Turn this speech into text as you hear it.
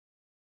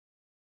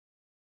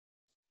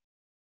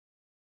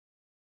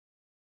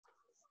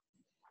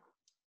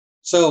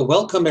So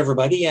welcome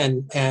everybody,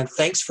 and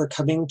thanks for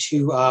coming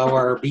to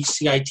our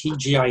BCIT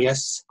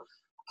GIS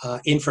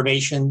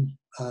information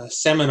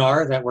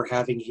seminar that we're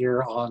having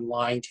here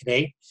online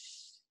today.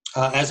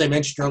 As I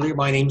mentioned earlier,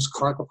 my name is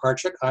Karl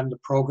Paparchuk. I'm the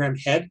program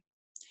head,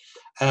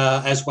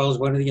 as well as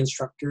one of the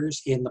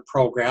instructors in the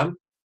program.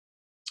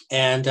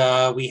 And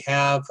we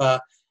have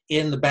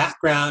in the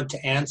background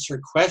to answer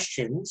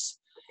questions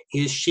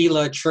is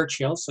Sheila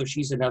Churchill. So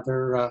she's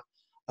another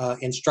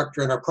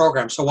instructor in our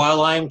program. So while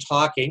I'm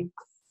talking,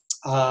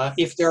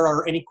 if there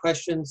are any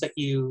questions that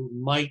you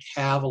might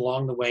have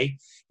along the way,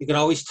 you can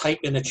always type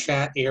in the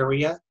chat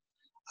area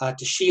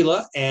to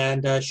Sheila,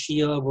 and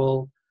Sheila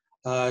will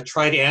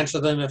try to answer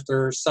them. If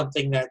there's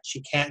something that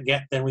she can't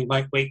get, then we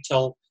might wait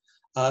till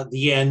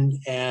the end,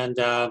 and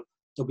there'll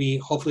be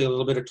hopefully a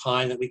little bit of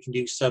time that we can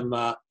do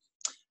some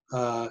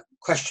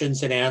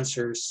questions and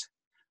answers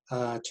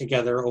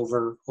together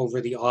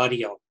over the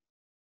audio.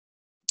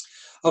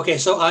 Okay,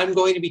 so I'm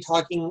going to be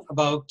talking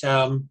about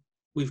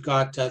we've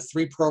got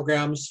 3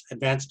 programs: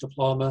 Advanced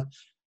Diploma,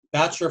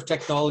 Bachelor of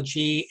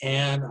Technology,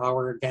 and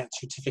our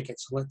Advanced Certificate.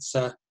 So let's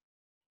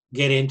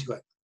get into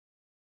it.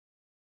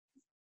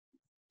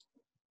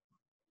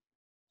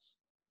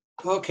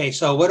 Okay,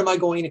 so what am I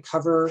going to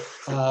cover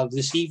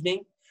this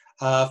evening?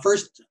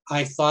 First,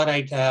 I thought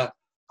I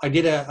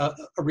did a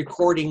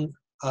recording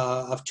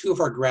of 2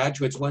 of our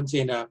graduates. One's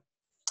in a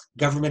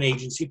government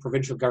agency,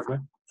 provincial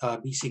government,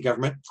 BC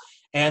government,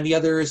 and the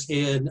other is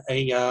in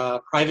a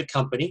private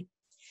company.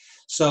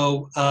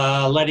 So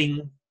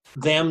letting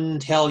them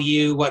tell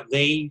you what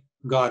they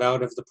got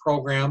out of the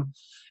program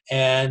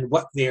and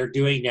what they're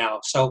doing now.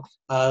 So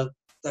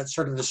that's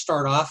sort of to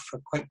start off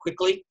quite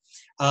quickly.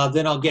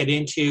 Then I'll get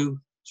into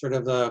sort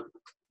of the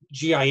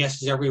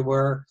GIS is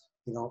everywhere,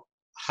 you know,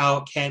 how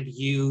it can be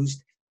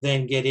used,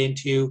 then get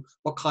into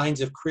what kinds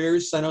of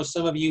careers. I know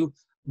some of you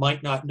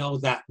might not know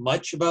that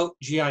much about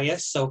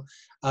GIS, so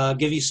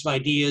give you some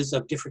ideas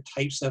of different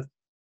types of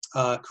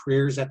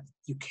careers that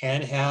you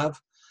can have.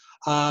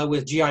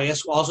 With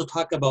GIS, we'll also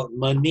talk about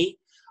money.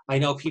 I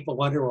know people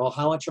wonder, well,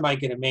 how much am I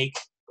going to make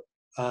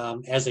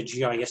as a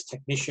GIS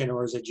technician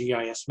or as a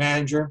GIS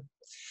manager?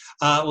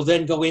 We'll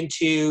then go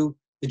into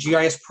the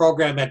GIS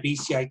program at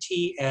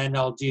BCIT, and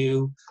I'll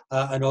do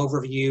an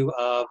overview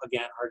of,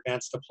 again, our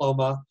Advanced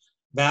Diploma,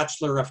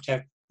 Bachelor of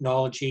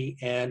Technology,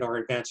 and our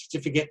Advanced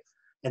Certificate.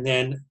 And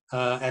then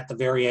at the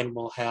very end,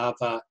 we'll have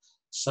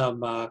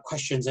some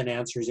questions and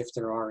answers if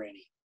there are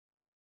any.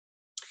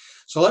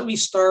 So let me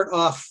start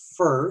off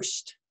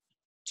first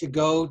to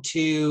go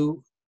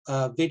to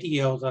a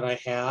video that I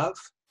have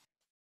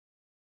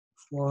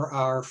for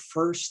our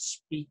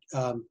first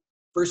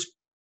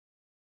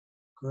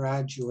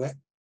graduate.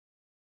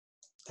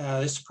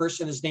 This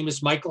person, his name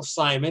is Michael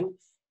Simon,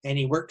 and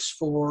he works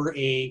for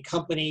a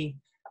company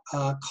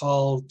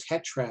called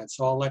Tetrad.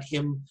 So I'll let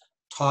him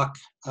talk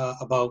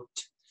about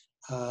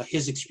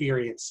his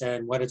experience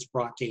and what it's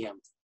brought to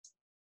him.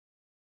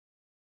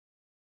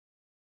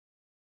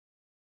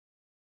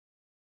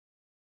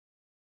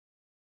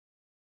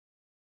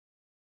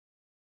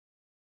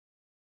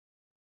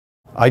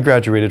 I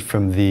graduated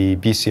from the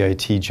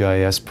BCIT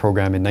GIS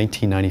program in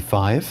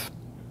 1995.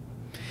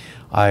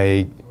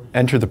 I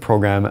entered the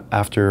program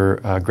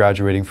after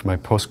graduating from my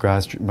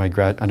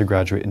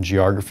undergraduate in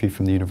Geography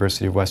from the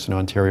University of Western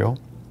Ontario.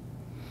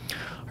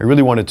 I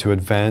really wanted to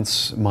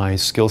advance my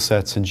skill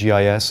sets in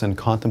GIS and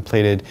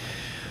contemplated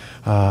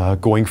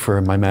going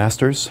for my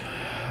master's,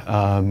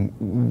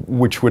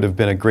 which would have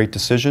been a great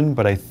decision,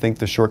 but I think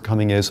the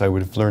shortcoming is I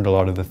would have learned a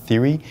lot of the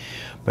theory,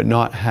 but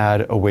not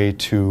had a way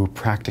to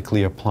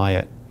practically apply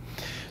it.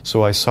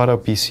 So I sought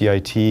out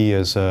BCIT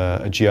as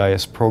a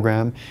GIS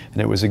program,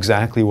 and it was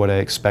exactly what I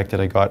expected.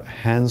 I got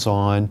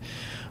hands-on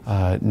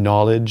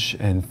knowledge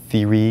and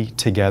theory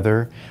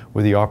together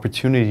with the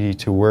opportunity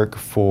to work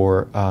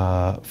for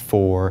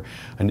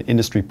an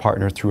industry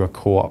partner through a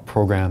co-op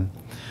program.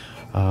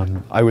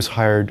 I was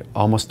hired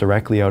almost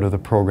directly out of the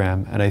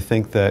program, and I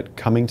think that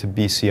coming to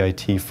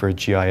BCIT for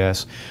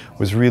GIS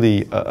was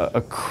really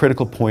a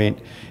critical point,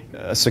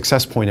 a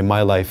success point in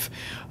my life.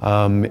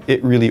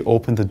 It really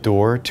opened the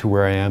door to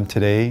where I am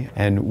today,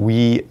 and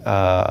we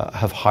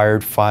have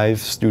hired 5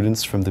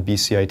 students from the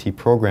BCIT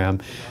program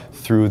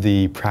through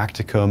the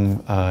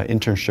practicum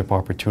internship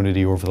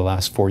opportunity over the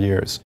last 4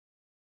 years.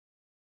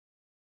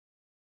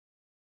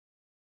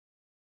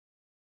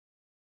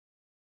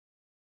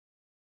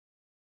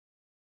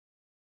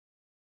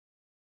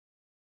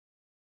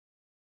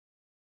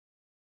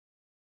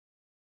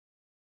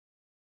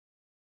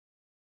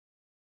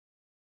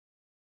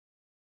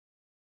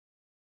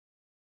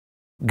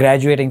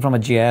 Graduating from a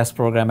GIS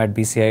program at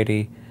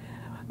BCIT,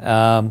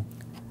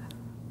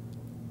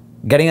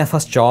 getting a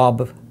first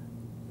job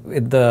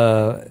with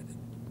the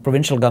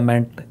provincial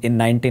government in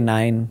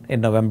 '99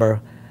 in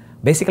November.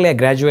 Basically, I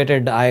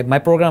graduated. My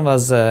program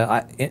was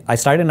I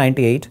started in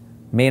 '98,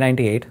 May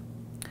 '98.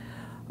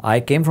 I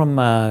came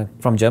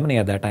from Germany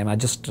at that time. I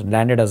just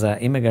landed as an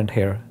immigrant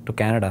here to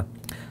Canada,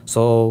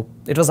 so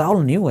it was all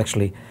new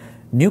actually,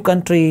 new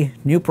country,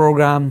 new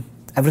program.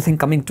 everything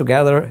coming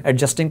together,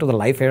 adjusting to the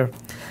life here.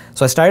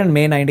 So I started in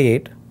May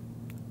 98.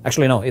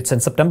 Actually, no, it's in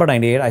September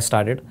 98 I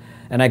started,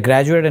 and I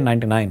graduated in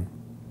 99.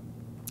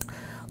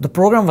 The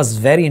program was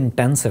very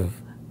intensive.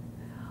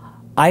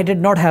 I did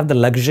not have the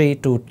luxury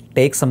to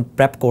take some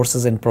prep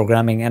courses in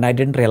programming, and I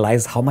didn't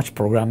realize how much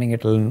programming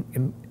it will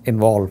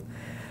involve.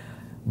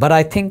 But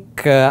I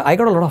think I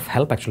got a lot of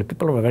help, actually.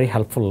 People were very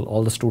helpful.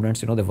 All the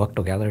students, they worked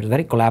together. It's a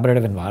very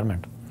collaborative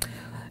environment.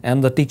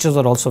 And the teachers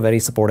are also very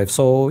supportive.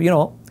 So,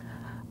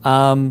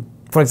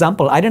 for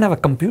example, I didn't have a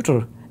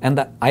computer,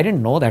 and I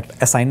didn't know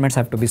that assignments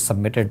have to be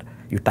submitted.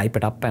 You type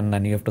it up, and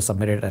then you have to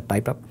submit it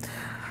typed up.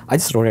 I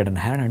just wrote it in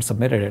hand and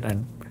submitted it,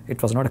 and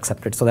it was not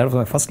accepted. So that was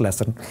my first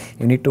lesson.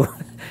 You need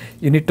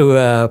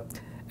to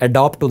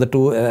adopt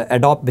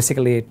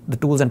basically the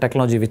tools and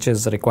technology which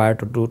is required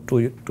to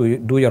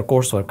do your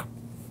coursework.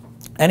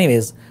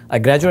 Anyways, I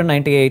graduated in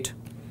 98.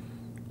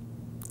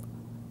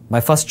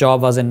 My first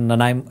job was in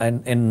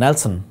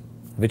Nelson,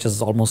 which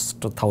is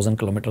almost 1,000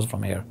 kilometers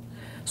from here.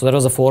 So that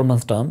was a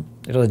 4-month term.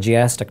 It was a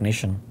GIS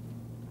technician.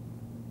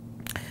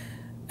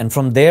 And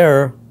from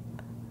there,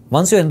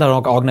 once you're in the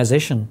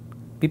organization,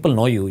 people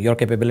know you, your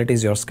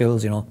capabilities, your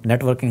skills,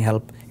 networking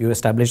help you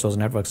establish those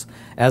networks.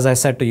 As I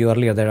said to you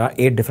earlier, there are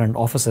 8 different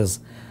offices.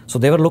 So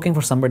they were looking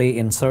for somebody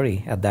in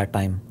Surrey at that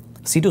time.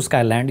 Sea2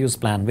 Sky land use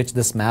plan, which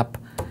this map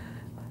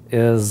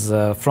is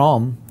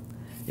from,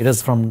 it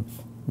is from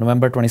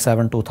November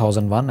 27,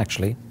 2001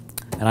 actually,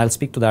 and I'll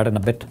speak to that in a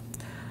bit.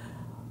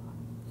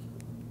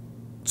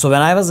 So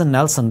when I was in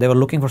Nelson, they were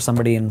looking for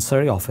somebody in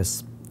Surrey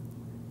office,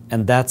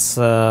 and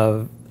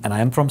and I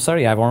am from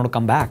Surrey. I wanted to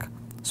come back,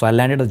 so I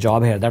landed a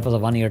job here. That was a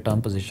 1-year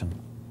term position,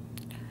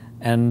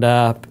 and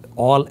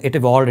it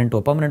evolved into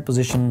a permanent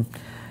position.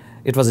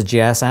 It was a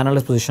GIS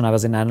analyst position. I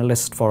was an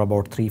analyst for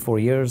about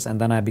 3-4 years, and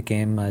then I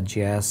became a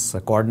GIS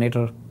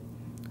coordinator.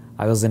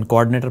 I was in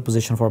coordinator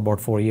position for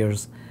about 4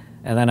 years,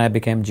 and then I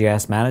became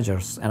GIS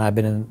managers, and I've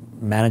been in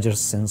manager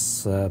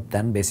since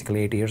then,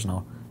 basically 8 years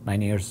now,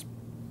 9 years.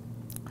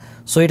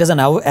 So it is an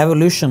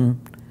evolution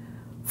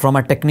from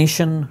a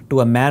technician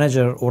to a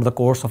manager over the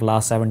course of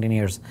last 17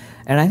 years.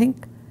 And I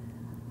think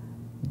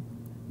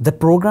the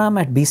program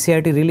at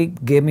BCIT really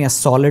gave me a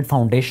solid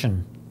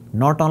foundation,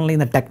 not only in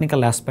the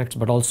technical aspects,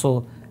 but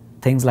also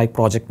things like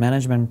project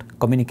management,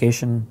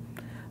 communication,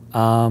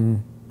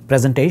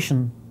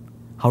 presentation,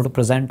 how to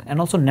present, and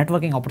also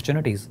networking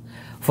opportunities.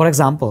 For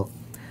example,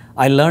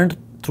 I learned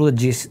through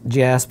the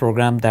GIS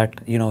program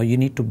that you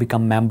need to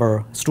become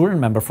student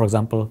member, for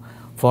example,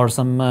 for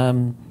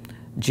some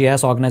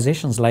GIS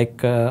organizations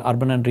like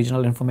Urban and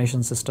Regional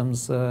Information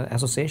Systems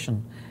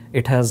Association.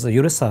 It has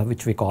URISA,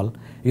 which we call.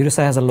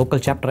 URISA has a local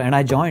chapter, and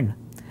I joined.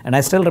 And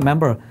I still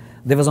remember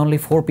there was only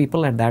 4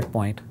 people at that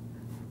point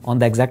on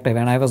the executive,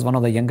 and I was one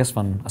of the youngest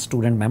one, a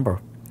student member.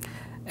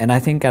 And I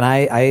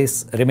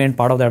remained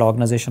part of that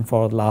organization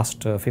for the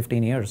last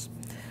 15 years.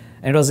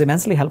 And it was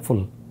immensely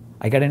helpful.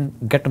 I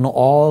get to know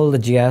all the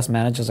GIS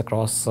managers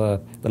across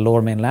the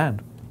lower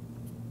mainland.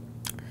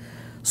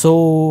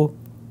 So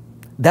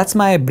that's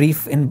my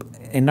brief, in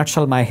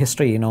nutshell, my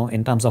history,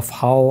 in terms of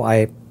how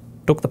I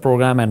took the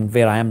program and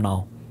where I am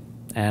now.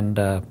 And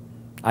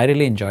I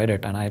really enjoyed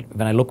it. And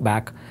when I look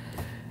back,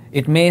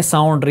 it may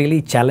sound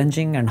really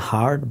challenging and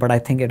hard, but I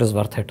think it is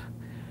worth it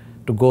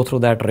to go through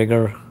that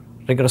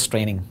rigorous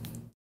training.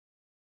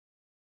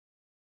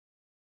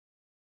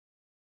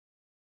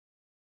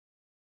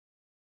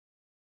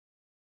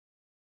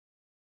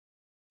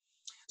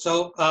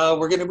 So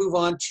we're going to move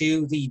on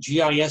to the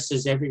GIS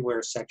is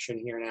everywhere section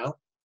here now.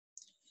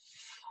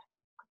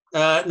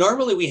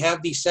 Normally we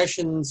have these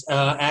sessions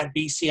at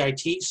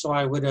BCIT, so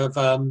I would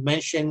have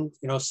mentioned,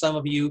 some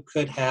of you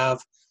could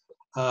have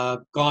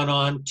gone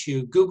on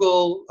to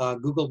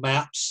Google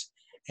Maps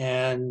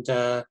and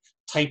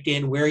typed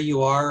in where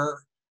you are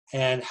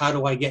and how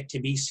do I get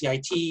to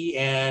BCIT,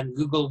 and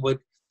Google would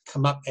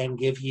come up and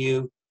give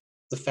you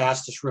the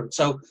fastest route.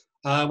 So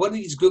one of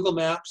these Google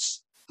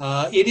Maps,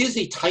 it is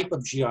a type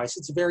of GIS.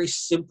 It's a very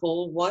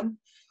simple one,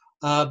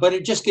 but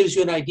it just gives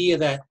you an idea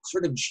that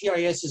sort of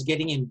GIS is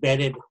getting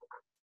embedded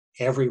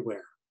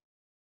everywhere.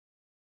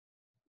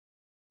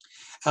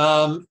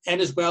 And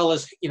as well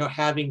as,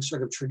 having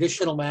sort of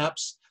traditional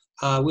maps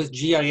with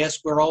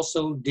GIS, we're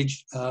also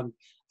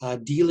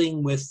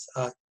dealing with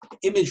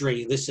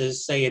imagery. This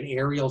is, say, an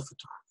aerial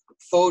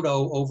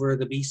photo over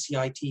the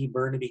BCIT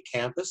Burnaby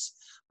campus,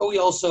 but we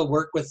also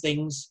work with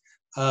things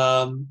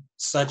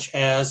such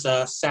as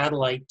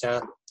satellite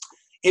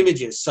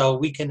images. So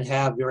we can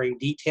have very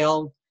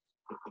detailed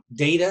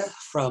data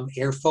from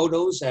air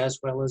photos as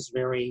well as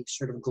very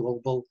sort of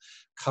global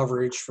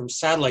coverage from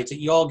satellites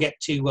that you all get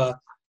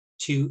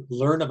to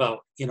learn about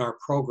in our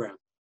program.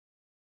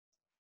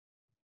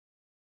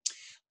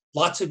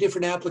 Lots of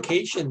different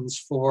applications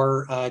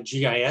for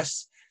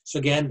GIS. So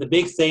again, the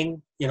big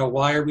thing,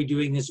 why are we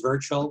doing this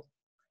virtual?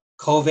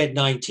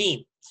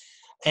 COVID-19.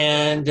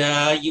 And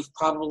you've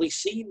probably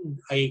seen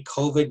a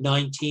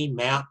COVID-19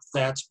 map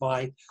that's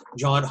by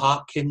Johns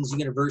Hopkins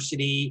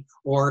University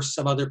or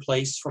some other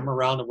place from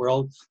around the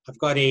world. I've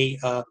got a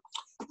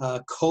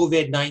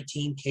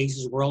COVID-19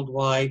 cases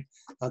worldwide.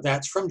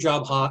 That's from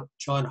John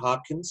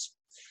Hopkins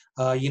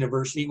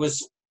University. It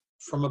was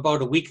from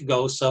about a week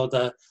ago, so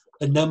the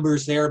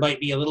numbers there might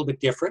be a little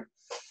bit different.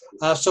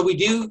 So we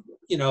do,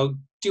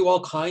 do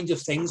all kinds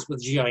of things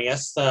with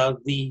GIS.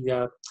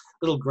 The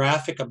little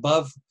graphic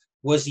above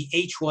was the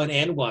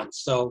H1N1.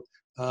 So,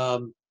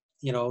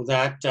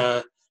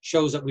 that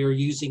shows that we were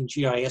using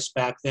GIS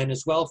back then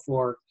as well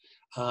for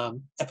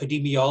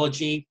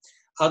epidemiology.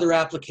 Other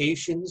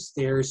applications,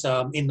 there's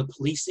in the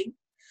policing.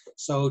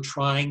 So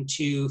trying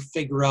to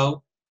figure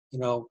out,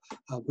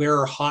 where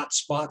are hot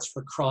spots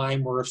for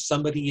crime, or if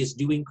somebody is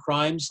doing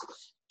crimes,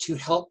 to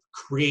help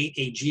create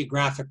a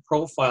geographic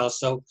profile.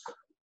 So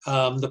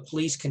the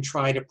police can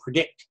try to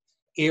predict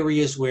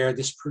areas where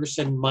this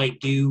person might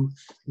do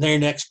their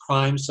next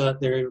crime so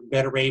that they're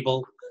better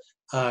able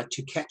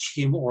to catch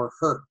him or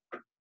her.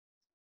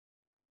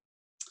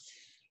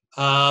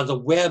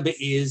 The web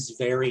is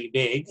very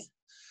big.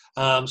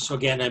 So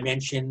again, I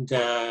mentioned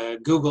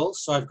Google.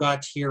 So I've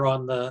got here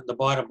on the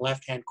bottom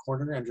left-hand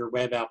corner under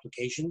web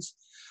applications.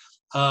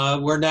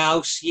 We're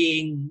now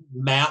seeing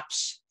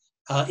maps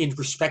in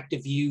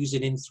perspective views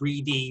and in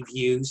 3D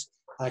views.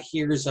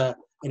 Here's an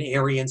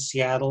area in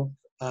Seattle,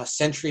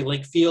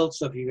 CenturyLink Field.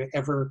 So if you've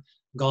ever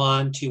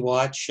gone to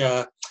watch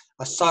a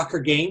soccer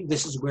game,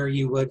 this is where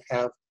you would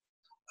have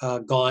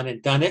gone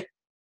and done it.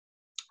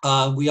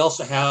 We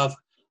also have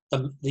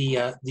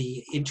the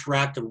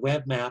interactive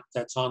web map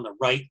that's on the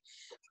right.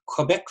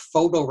 Quebec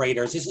Photo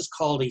Radars. This is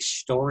called a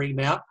story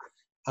map.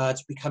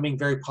 It's becoming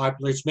very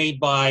popular. It's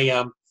made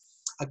by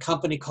a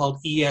company called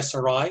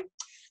ESRI.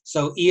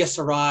 So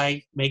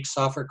ESRI makes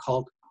software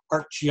called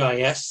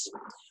ArcGIS,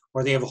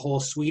 where they have a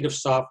whole suite of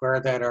software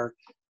that are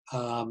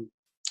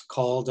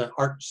called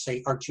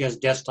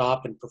ArcGIS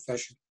Desktop and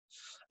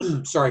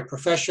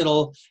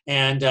Professional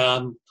and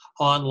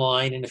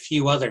Online, and a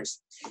few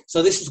others.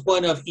 So this is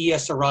one of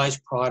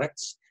ESRI's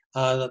products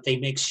that they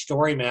make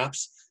story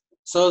maps.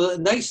 So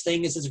the nice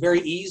thing is it's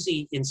very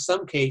easy in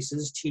some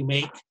cases to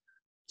make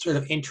sort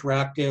of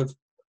interactive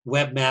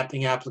web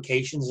mapping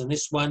applications. And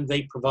this one,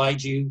 they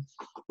provide you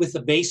with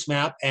a base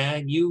map,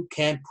 and you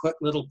can put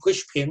little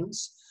push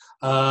pins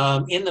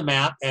in the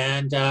map,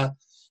 and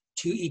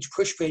to each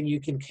push pin you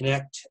can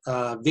connect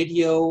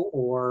video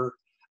or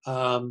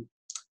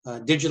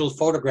digital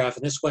photograph.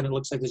 And this one, it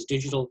looks like this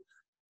digital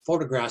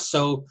photograph.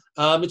 So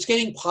it's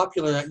getting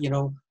popular.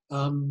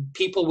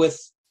 People with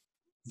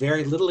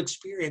very little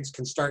experience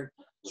can start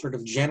sort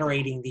of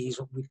generating these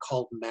what we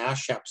call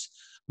mashups.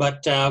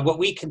 But what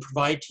we can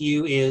provide to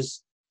you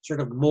is sort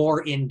of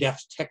more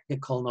in-depth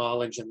technical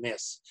knowledge in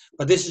this.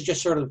 But this is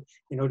just sort of,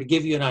 to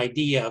give you an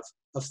idea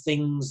of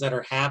things that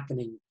are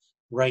happening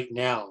right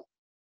now.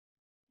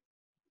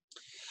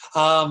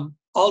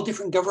 All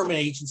different government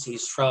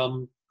agencies,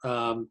 from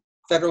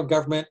federal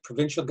government,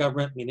 provincial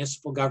government,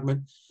 municipal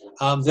government,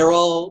 they're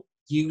all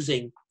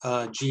using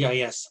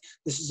GIS.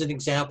 This is an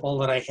example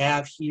that I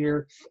have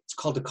here. It's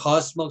called the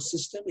Cosmos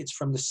system. It's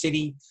from the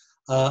city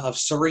of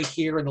Surrey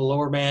here in the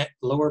lower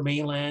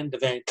mainland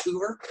of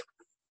Vancouver.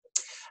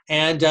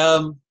 And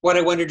what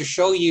I wanted to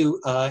show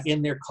you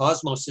in their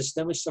Cosmos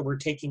system is, so we're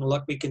taking a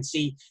look, we can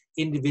see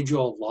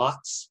individual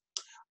lots,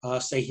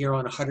 say here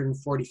on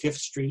 145th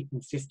Street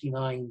and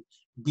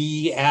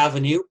 59B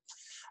Avenue.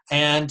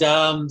 And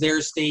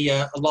there's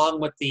the,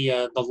 along with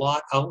the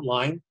lot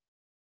outline,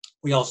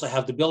 we also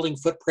have the building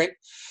footprint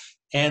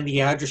and the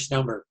address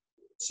number.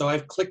 So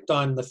I've clicked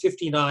on the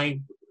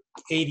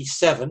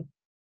 5987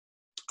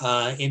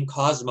 in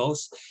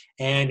Cosmos,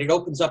 and it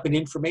opens up an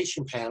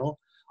information panel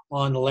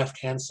on the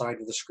left-hand side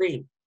of the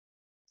screen.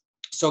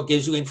 So it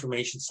gives you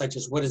information such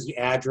as what is the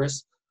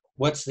address,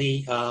 what's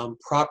the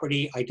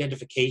property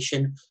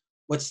identification,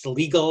 what's the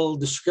legal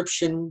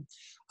description,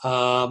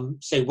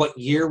 say what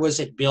year was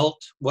it built,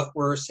 what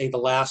were, say, the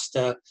last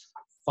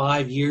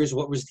 5 years,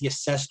 what was the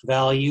assessed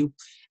value,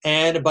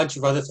 and a bunch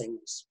of other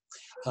things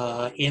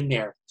in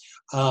there.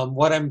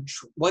 What I'm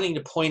wanting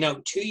to point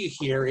out to you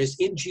here is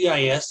in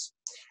GIS,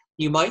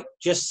 you might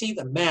just see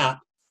the map,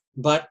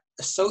 but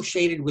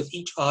associated with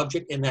each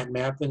object in that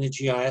map in the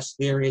GIS,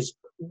 there is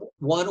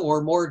one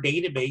or more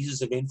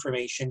databases of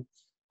information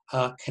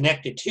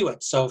connected to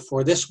it. So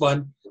for this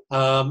one,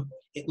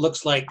 it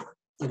looks like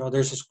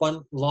there's this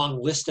one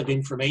long list of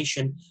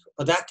information,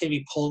 but that can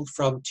be pulled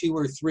from 2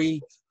 or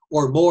 3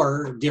 or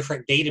more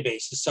different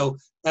databases. So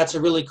that's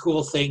a really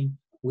cool thing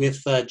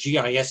with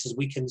GIS, is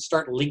we can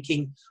start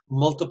linking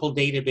multiple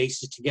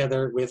databases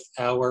together with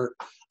our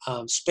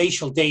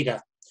spatial data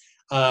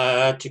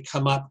to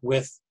come up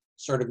with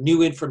sort of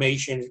new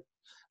information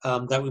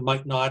that we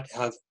might not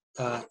have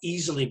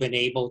easily been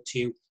able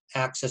to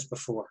access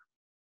before.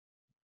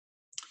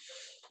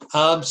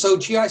 So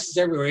GIS is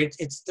everywhere.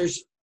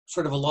 There's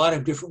sort of a lot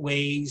of different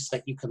ways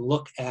that you can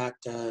look at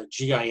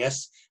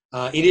GIS.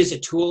 It is a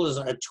tool, is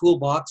a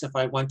toolbox. If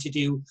I want to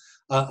do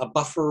a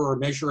buffer or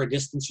measure a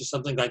distance or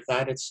something like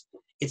that,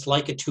 it's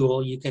like a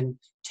tool. You can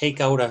take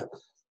out a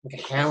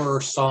hammer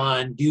or saw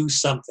and do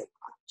something.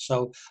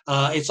 So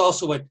it's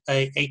also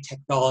a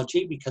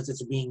technology, because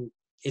it's being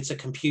it's a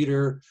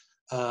computer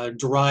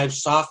derived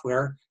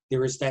software.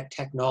 There is that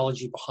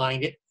technology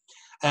behind it,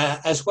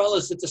 as well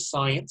as it's a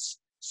science.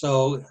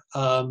 So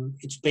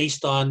it's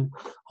based on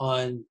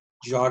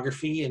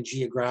geography and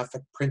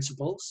geographic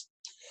principles,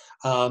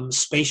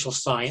 spatial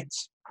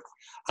science.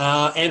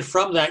 And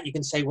from that, you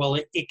can say, well,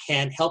 it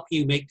can help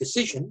you make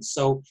decisions.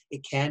 So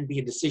it can be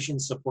a decision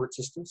support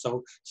system.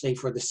 So say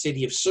for the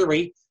city of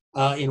Surrey,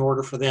 in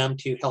order for them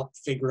to help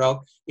figure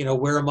out,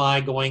 where am I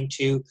going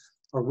to,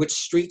 or which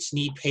streets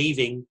need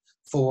paving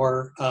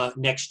for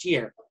next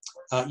year.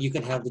 You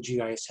can have the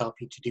GIS help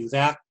you to do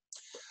that.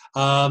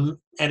 And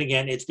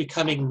again, it's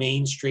becoming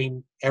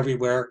mainstream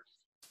everywhere.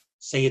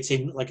 Say it's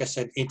in, like I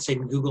said, it's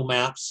in Google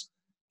Maps.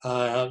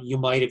 You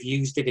might have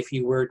used it if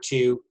you were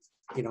to,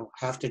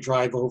 have to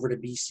drive over to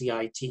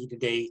BCIT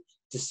today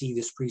to see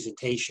this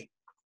presentation.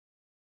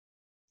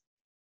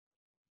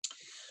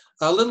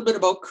 A little bit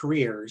about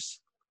careers.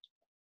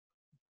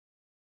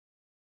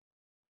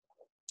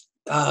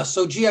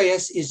 So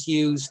GIS is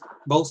used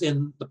both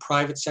in the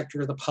private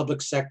sector, the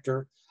public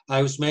sector.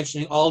 I was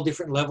mentioning all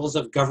different levels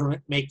of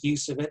government make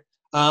use of it,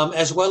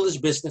 as well as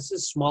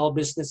businesses, small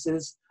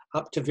businesses,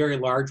 up to very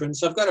large ones.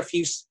 So I've got a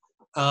few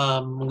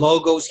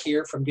logos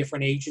here from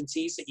different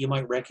agencies that you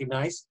might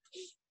recognize.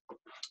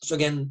 So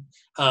again,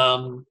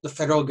 the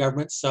federal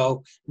government,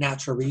 so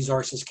Natural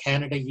Resources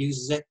Canada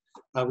uses it.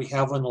 We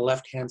have on the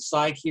left-hand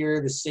side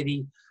here, the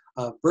city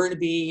of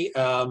Burnaby,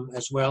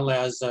 as well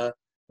as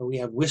we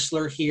have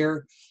Whistler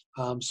here,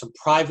 some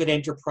private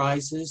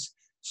enterprises.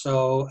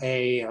 So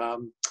a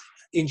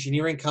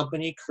engineering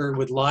company,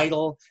 Kerwood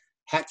Lytle.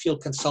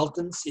 Hatfield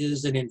Consultants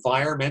is an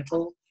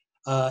environmental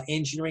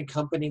engineering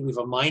company. We have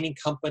a mining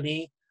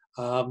company.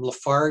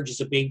 Lafarge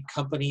is a big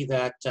company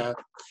that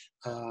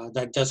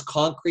does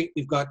concrete.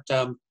 We've got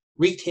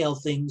retail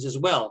things as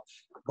well.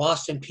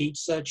 Boston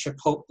Pizza,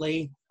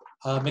 Chipotle,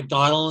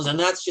 McDonald's, and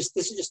this is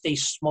just a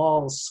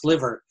small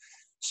sliver.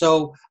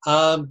 So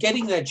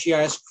getting that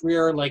GIS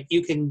career, like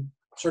you can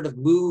sort of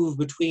move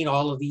between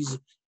all of these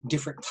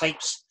different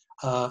types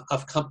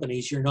of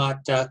companies. You're not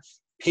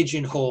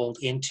pigeonholed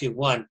into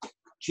one.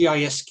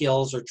 GIS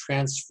skills are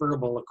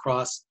transferable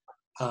across,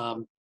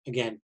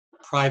 again,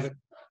 private,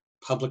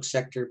 public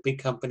sector, big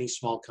companies,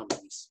 small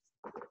companies.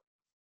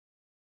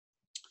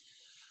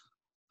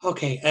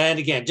 Okay, and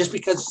again, just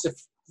because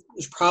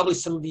there's probably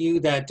some of you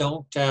that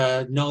don't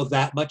know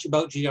that much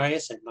about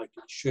GIS and like,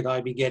 should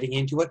I be getting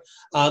into it?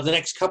 The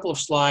next couple of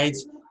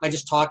slides, I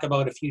just talk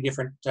about a few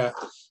different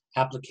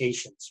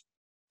applications.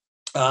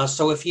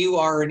 So if you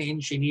are an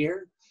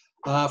engineer,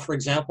 for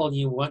example, and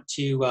you want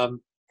to,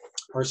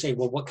 or say,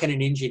 well, what can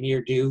an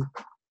engineer do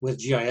with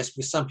GIS?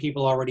 Because some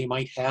people already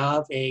might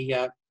have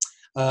an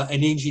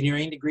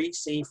engineering degree,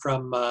 say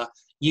from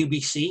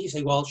UBC. You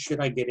say, well, should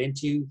I get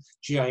into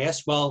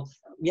GIS? Well,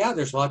 yeah,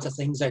 there's lots of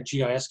things that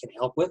GIS can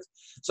help with.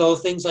 So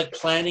things like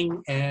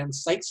planning and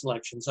site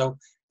selection. So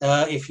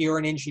if you're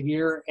an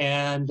engineer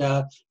and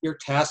you're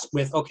tasked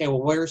with, okay,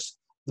 well, where's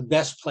the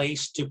best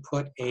place to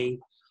put a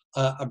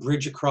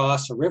bridge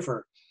across a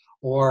river?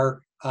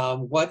 Or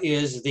what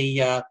is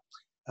the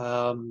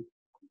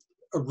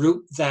a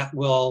route that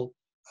will,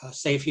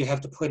 say if you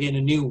have to put in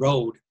a new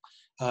road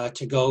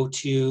to go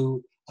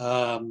to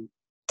a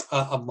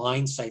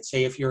mine site,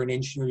 say if you're an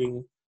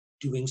engineer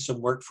doing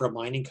some work for a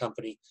mining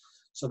company.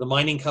 So the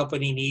mining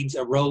company needs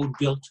a road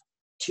built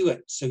to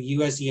it. So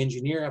you as the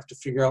engineer have to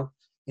figure out,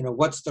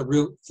 what's the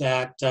route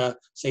that,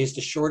 say is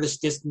the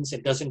shortest distance,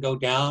 it doesn't go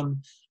down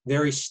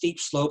very steep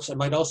slopes. It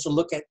might also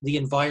look at the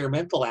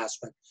environmental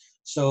aspect.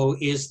 So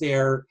is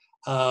there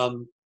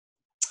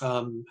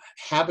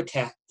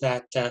habitat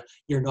that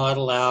you're not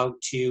allowed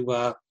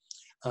to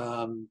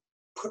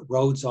put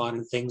roads on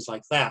and things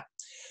like that.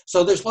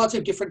 So there's lots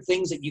of different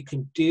things that you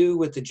can do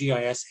with the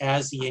GIS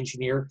as the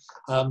engineer.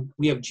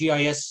 We have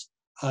GIS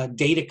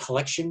data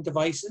collection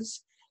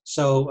devices.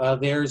 So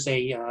there's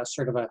a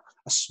sort of a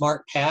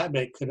smart pad,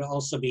 but it could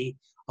also be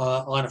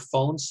on a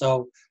phone.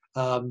 So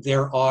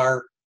there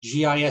are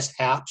GIS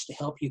apps to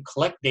help you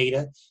collect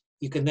data.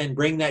 You can then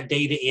bring that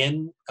data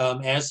in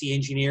as the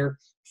engineer,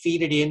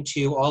 feed it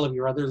into all of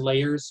your other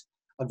layers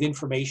of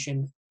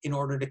information in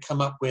order to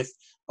come up with,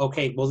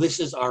 okay, well, this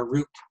is our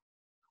route,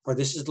 or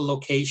this is the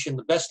location,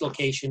 the best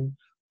location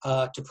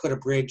to put a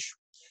bridge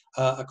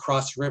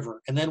across the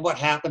river. And then what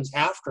happens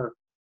after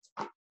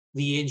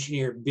the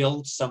engineer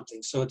builds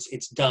something? So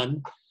it's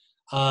done.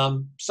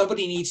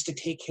 Somebody needs to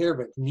take care of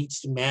it,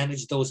 needs to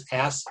manage those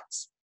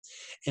assets.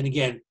 And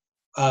again,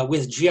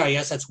 with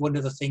GIS, that's one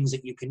of the things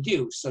that you can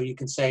do. So you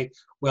can say,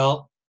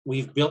 well,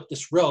 we've built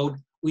this road,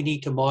 we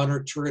need to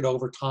monitor it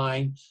over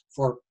time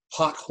for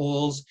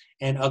potholes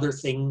and other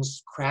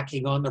things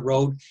cracking on the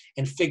road,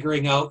 and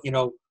figuring out,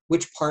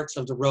 which parts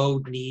of the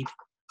road need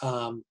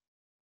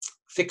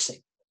fixing.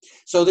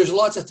 So there's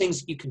lots of things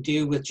that you can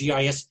do with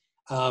GIS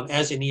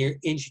as an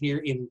engineer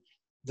in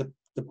the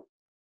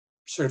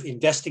sort of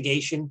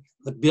investigation,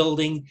 the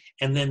building,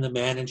 and then the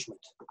management.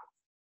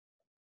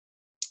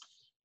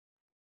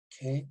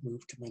 Okay,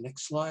 move to my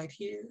next slide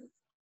here.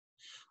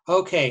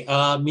 Okay,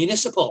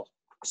 municipal.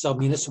 So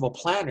municipal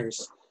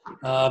planners.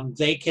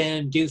 They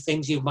can do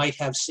things you might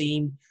have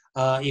seen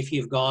if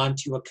you've gone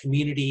to a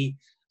community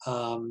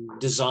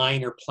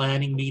design or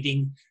planning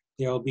meeting.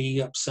 There'll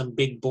be some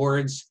big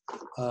boards,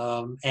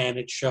 and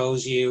it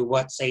shows you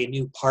what, say, a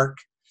new park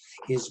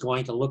is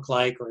going to look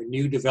like, or a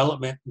new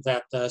development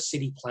that the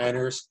city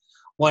planners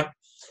want.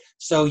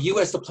 So you,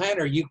 as the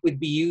planner, you would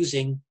be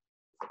using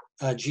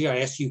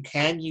GIS. You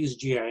can use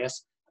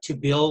GIS to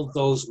build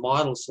those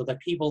models so that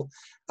people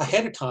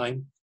ahead of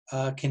time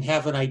can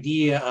have an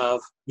idea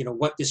of, you know,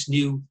 what this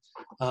new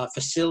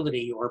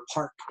facility or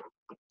park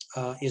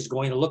is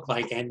going to look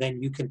like, and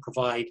then you can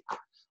provide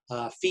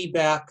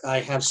feedback. I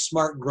have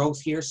smart growth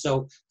here,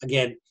 so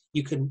again,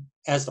 you can,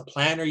 as the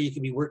planner, you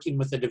can be working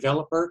with the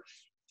developer,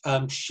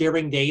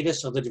 sharing data.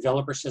 So the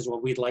developer says,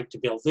 well, we'd like to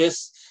build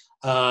this.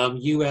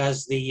 You,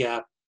 as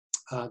the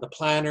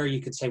planner,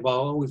 you can say,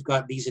 well, we've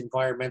got these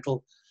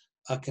environmental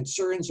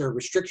concerns or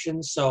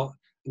restrictions. So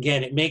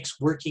again, it makes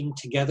working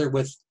together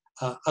with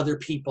other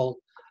people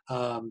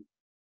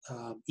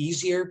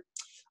easier.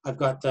 I've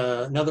got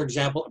another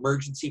example,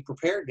 emergency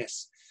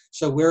preparedness.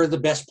 So where are the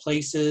best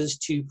places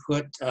to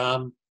put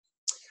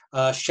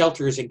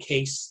shelters in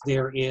case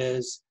there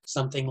is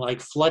something like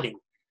flooding?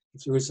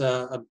 If there was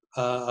a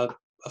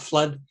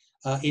flood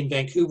in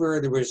Vancouver,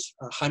 there was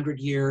a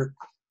 100-year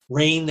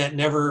rain that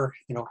never,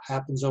 you know,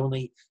 happens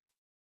only,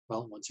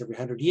 well, once every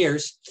 100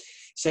 years.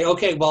 Say,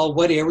 okay, well,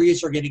 what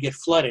areas are going to get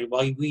flooded?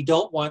 Well, we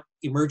don't want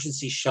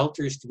emergency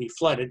shelters to be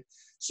flooded.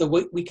 So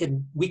we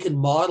can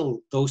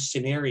model those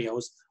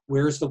scenarios.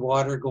 Where's the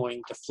water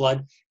going to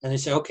flood? And they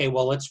say, okay,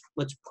 well, let's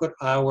put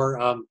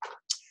our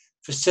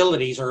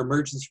facilities or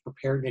emergency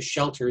preparedness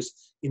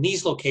shelters in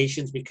these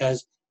locations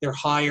because they're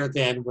higher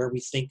than where we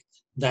think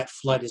that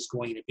flood is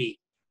going to be.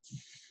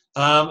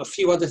 A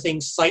few other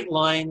things, sight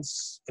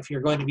lines. If you're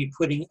going to be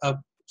putting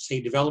up,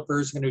 say,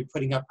 developers are going to be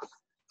putting up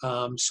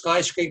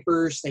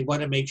skyscrapers, they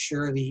want to make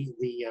sure the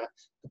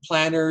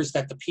planners,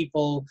 that the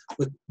people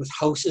with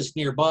houses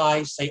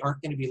nearby, say,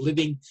 aren't going to be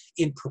living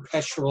in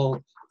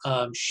perpetual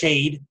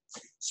shade.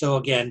 So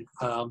again,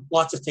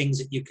 lots of things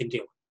that you can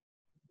do.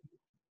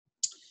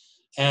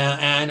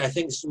 And I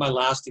think this is my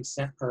last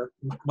example.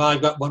 Well,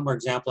 I've got one more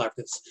example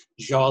after this,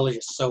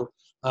 geologists. So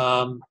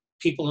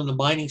people in the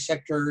mining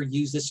sector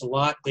use this a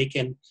lot. They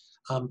can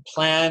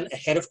plan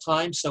ahead of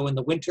time. So in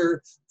the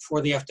winter,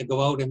 before they have to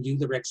go out and do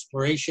their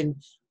exploration,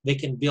 they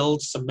can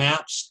build some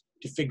maps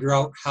to figure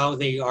out how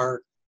they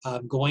are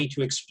going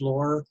to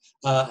explore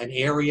an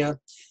area.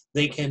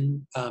 They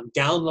can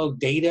download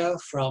data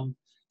from,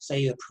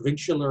 say, the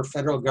provincial or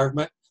federal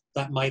government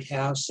that might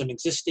have some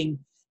existing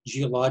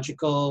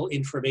geological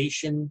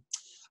information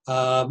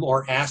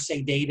or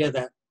assay data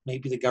that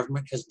maybe the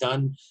government has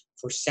done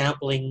for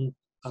sampling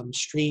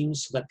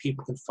streams, so that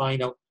people can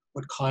find out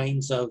what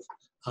kinds of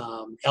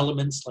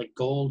elements like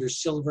gold or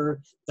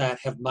silver that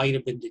might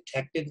have been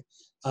detected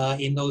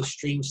in those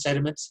stream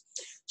sediments.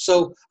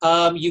 So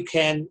you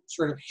can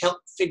sort of help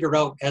figure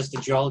out, as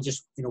the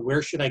geologist, you know,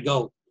 where should I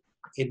go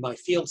in my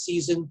field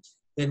season?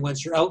 Then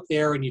once you're out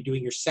there and you're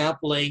doing your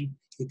sampling,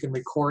 you can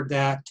record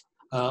that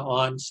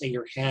on, say,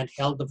 your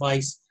handheld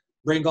device,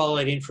 bring all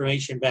that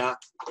information back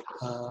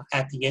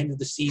at the end of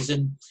the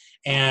season,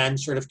 and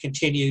sort of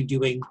continue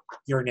doing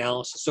your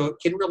analysis. So it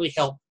can really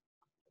help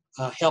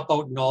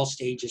out in all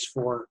stages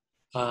for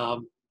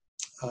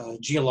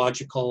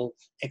geological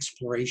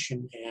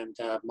exploration and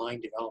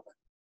mine development.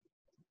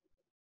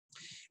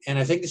 And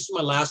I think this is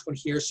my last one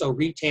here. So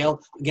retail,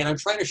 again, I'm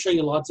trying to show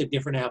you lots of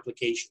different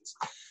applications.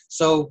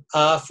 So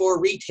for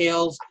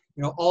retails,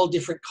 you know, all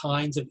different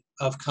kinds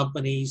of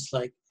companies,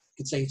 like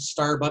you could say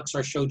Starbucks, or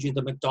I showed you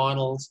the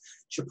McDonald's,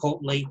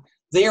 Chipotle,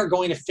 they are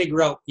going to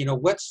figure out, you know,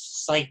 what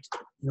site,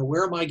 you know,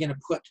 where am I going to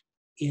put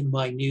in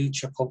my new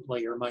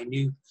Chipotle or my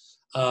new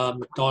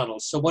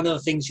McDonald's. So one of the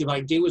things you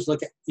might do is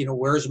look at, you know,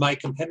 where's my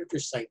competitor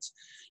sites?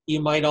 You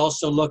might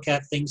also look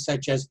at things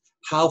such as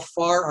how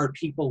far are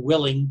people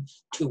willing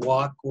to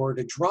walk or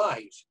to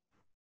drive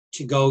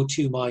to go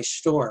to my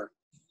store.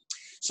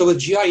 So with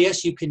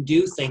GIS, you can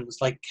do things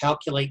like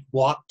calculate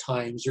walk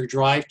times or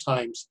drive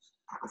times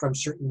from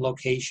certain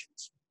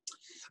locations.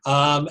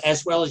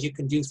 As well as you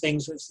can do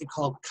things that's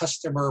called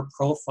customer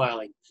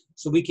profiling.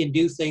 So we can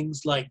do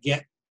things like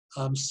get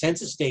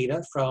census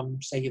data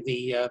from, say,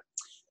 the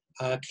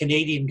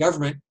Canadian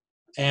government,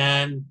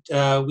 and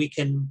we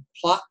can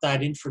plot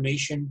that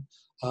information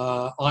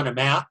on a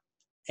map,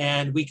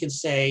 and we can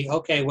say,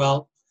 okay,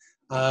 well,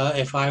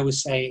 if I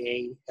was,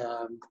 say, a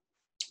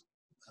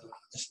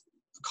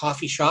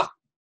coffee shop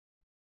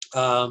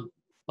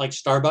like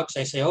Starbucks,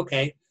 I say,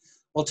 okay,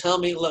 well, tell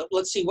me,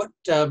 let's see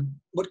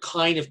what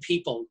kind of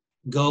people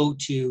go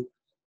to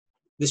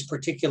this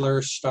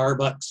particular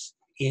Starbucks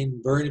in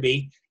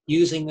Burnaby.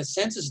 Using the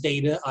census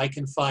data, I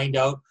can find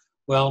out,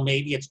 well,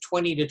 maybe it's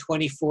 20 to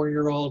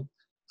 24-year-old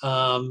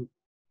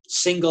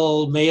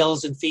single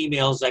males and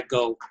females that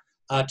go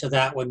to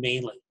that one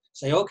mainly.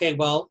 Say, okay,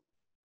 well,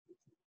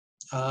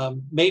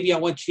 maybe I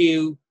want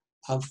to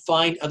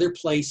find other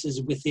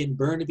places within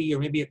Burnaby or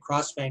maybe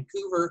across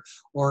Vancouver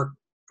or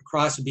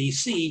across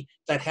BC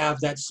that have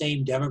that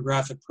same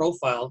demographic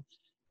profile,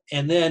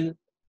 and then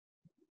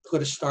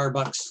put a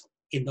Starbucks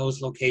in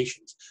those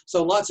locations.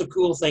 So lots of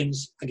cool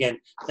things, again,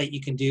 that you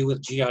can do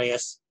with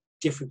GIS,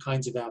 different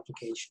kinds of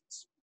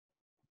applications.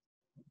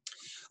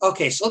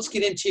 Okay, so let's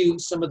get into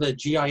some of the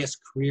GIS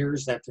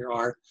careers that there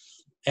are.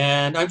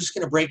 And I'm just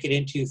going to break it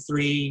into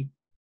three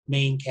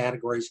main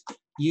categories: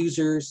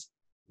 users,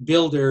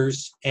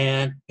 builders,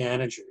 and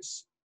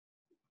managers.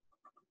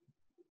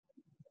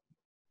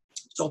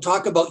 So I'll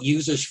talk about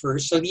users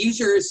first. So the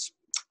users,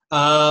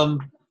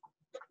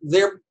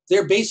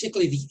 they're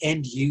basically the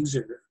end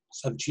users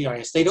of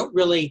GIS. They don't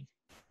really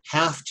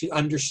have to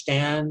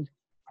understand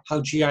how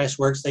GIS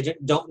works. They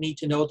don't need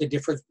to know the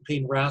difference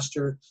between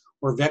raster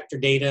or vector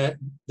data.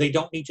 They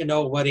don't need to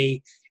know what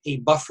a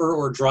buffer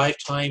or drive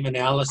time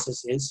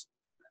analysis is.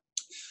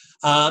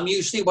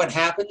 Usually what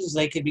happens is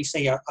they could be,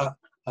 say,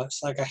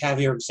 it's like I have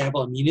here,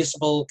 example, a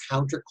municipal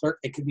counter clerk.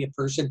 They could be a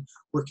person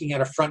working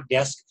at a front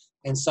desk,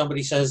 and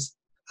somebody says,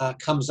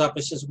 comes up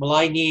and says, well,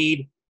 I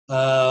need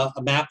a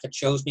map that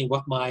shows me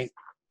what my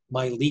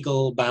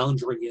legal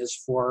boundary is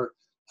for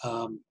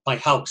my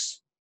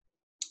house.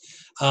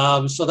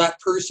 So that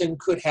person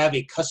could have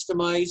a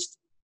customized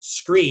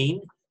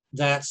screen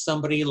that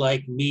somebody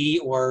like me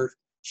or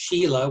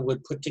Sheila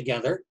would put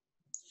together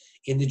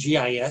in the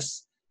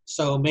GIS.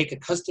 So make a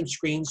custom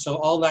screen. So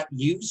all that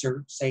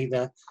user, say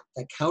the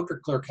counter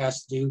clerk,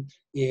 has to do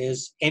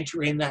is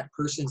enter in that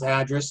person's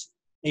address,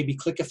 maybe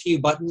click a few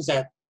buttons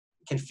that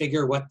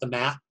configure what the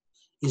map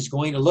is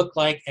going to look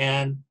like,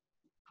 and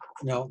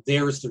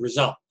there's the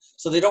result.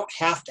 So they don't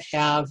have to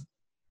have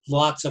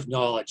lots of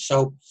knowledge.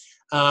 So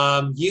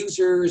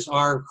users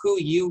are who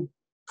you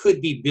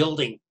could be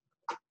building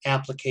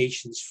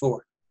applications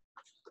for.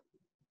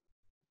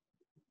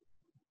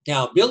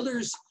 Now,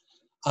 builders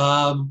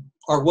are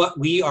what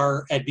we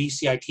are at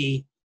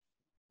BCIT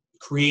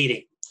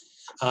creating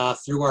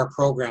through our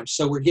program.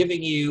 So we're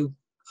giving you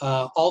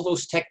all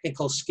those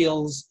technical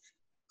skills,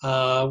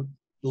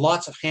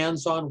 lots of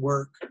hands-on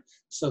work,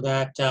 so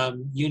that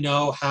you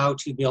know how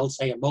to build,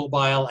 say, a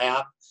mobile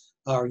app,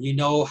 or you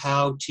know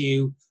how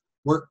to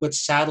work with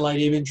satellite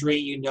imagery,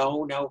 you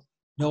know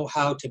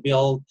how to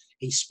build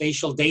a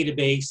spatial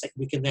database that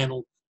we can then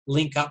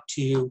link up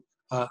to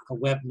a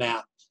web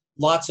map.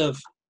 Lots of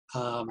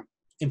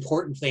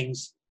important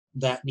things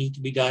that need to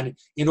be done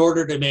in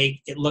order to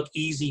make it look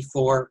easy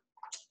for,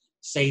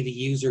 say, the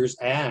users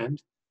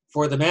and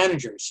for the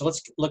managers. So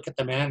let's look at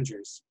the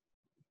managers.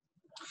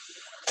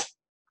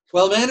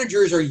 Well,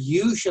 managers are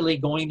usually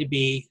going to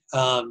be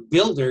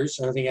builders,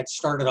 or they had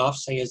started off,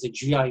 say, as a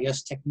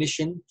GIS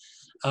technician,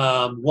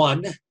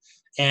 one,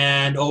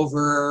 and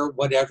over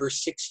whatever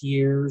 6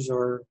 years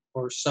or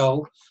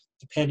so,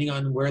 depending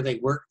on where they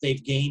work,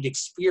 they've gained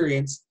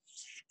experience,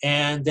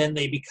 and then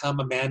they become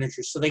a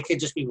manager. So they could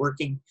just be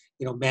working,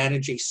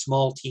 manage a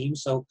small team,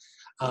 so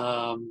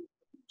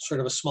sort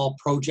of a small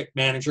project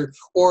manager,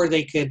 or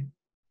they could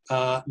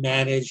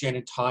manage an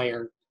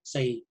entire,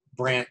 say,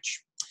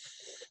 branch.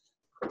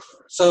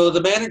 So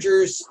the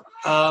managers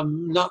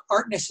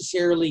aren't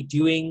necessarily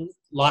doing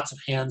lots of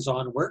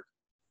hands-on work,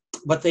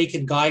 but they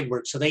can guide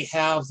work. So they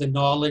have the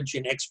knowledge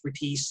and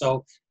expertise.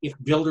 So if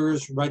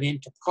builders run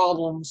into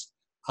problems,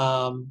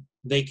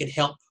 they could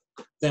help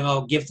them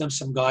out, give them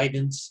some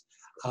guidance,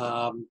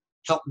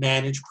 help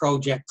manage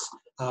projects,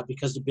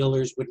 because the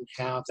builders wouldn't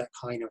have that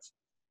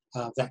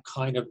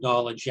kind of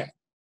knowledge yet.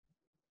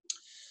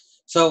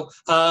 So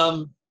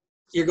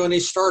you're going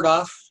to start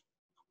off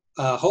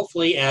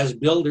hopefully as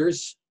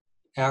builders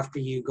after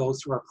you go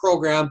through our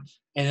program,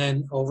 and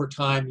then over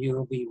time you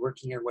will be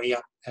working your way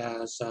up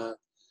as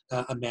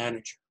a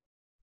manager.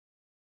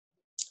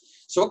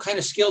 So what kind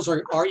of skills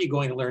are you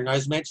going to learn? I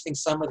was mentioning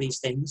some of these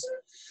things.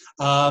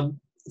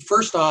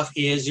 First off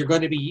is you're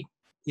going to be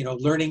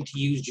learning to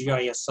use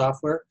GIS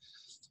software.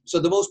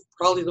 So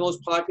probably the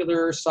most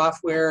popular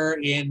software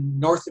in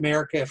North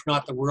America, if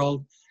not the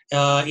world,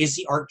 is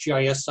the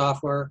ArcGIS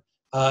software.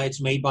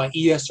 It's made by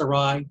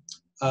ESRI,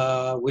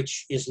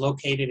 which is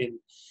located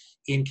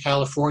in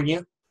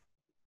California,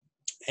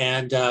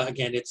 and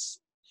again,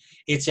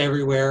 it's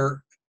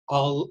everywhere.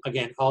 All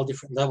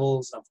different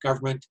levels of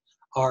government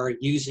are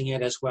using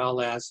it, as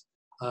well as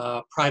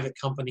private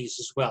companies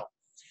as well.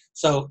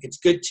 So it's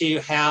good to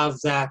have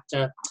that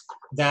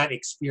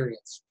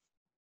experience.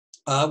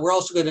 We're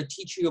also going to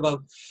teach you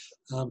about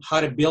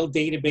how to build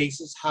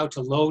databases, how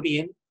to load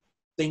in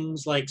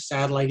things like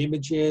satellite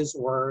images,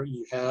 or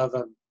you have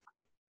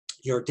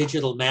your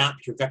digital map,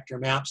 your vector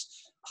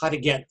maps, how to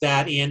get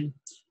that in,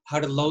 how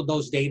to load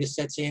those data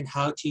sets in,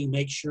 how to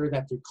make sure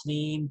that they're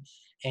clean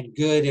and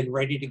good and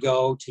ready to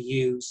go to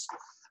use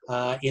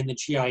in the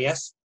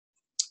GIS.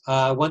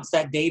 Once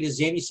that data is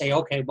in, you say,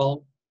 okay,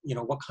 well,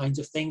 what kinds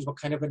of things, what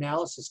kind of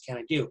analysis can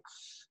I do?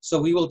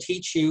 So we will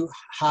teach you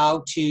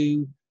how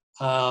to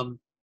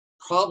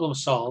problem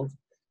solve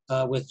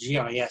with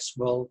GIS.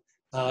 We'll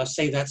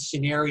say that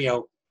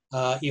scenario,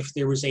 if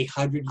there was a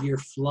 100-year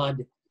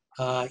flood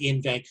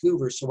in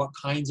Vancouver, so what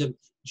kinds of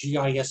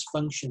GIS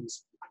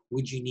functions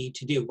would you need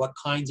to do? What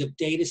kinds of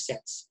data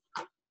sets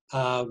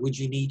would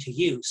you need to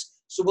use?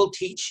 So we'll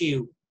teach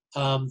you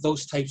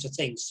those types of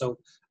things. So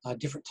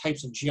different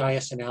types of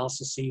GIS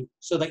analysis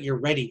so that you're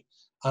ready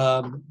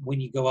when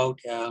you go out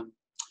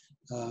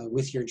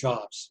with your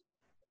jobs.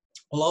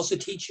 We'll also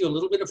teach you a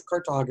little bit of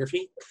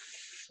cartography.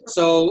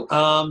 So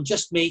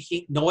just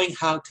knowing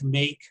how to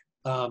make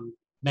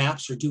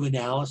maps or do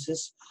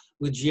analysis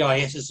with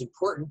GIS is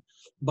important.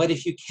 But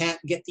if you can't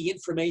get the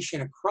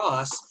information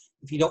across,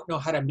 if you don't know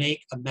how to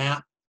make a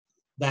map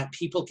that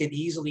people can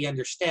easily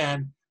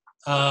understand,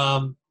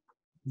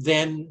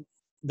 then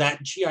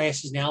that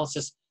GIS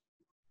analysis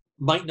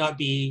might not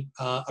be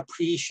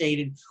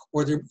appreciated,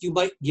 or you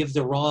might give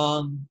the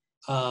wrong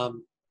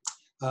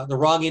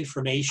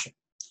information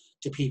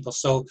to people.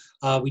 So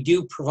we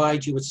do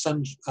provide you with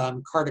some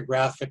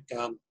cartographic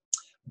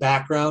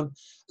background,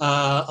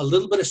 a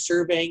little bit of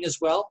surveying as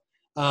well.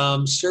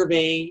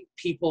 Survey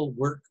people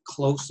work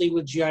closely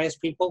with GIS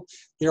people.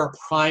 They're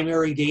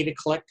primary data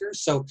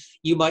collectors, so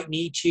you might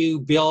need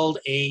to build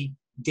a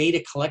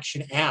data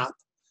collection app,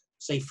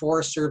 say for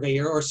a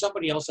surveyor or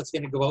somebody else that's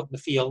going to go out in the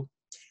field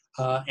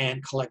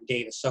and collect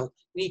data. So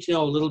you need to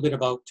know a little bit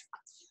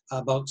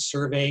about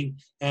surveying.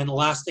 And the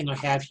last thing I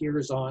have here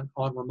is on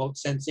remote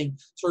sensing.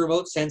 So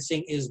remote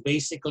sensing is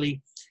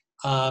basically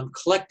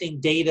collecting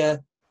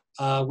data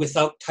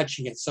without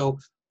touching it. So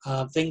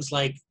things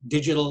like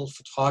digital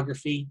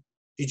photography,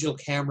 digital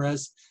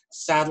cameras,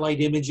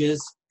 satellite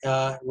images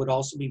would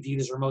also be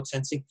viewed as remote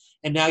sensing.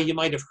 And now you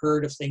might have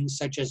heard of things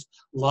such as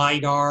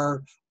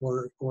LiDAR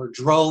or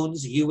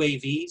drones,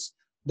 UAVs.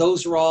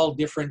 Those are all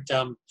different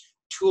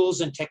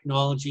tools and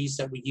technologies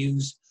that we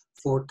use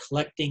for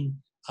collecting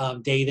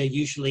data,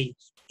 usually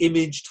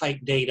image type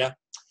data,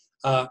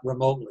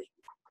 remotely.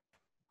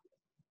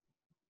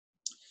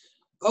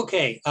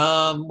 Okay,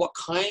 what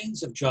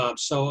kinds of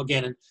jobs? So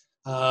again,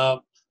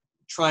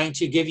 trying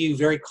to give you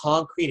very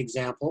concrete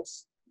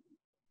examples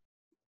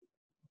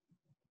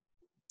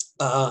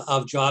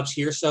of jobs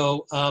here.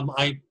 So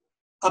I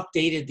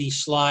updated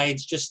these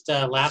slides just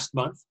last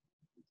month.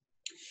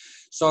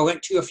 So I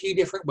went to a few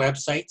different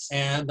websites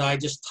and I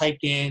just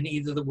typed in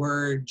either the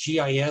word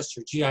GIS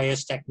or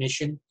GIS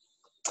technician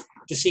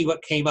to see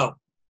what came out.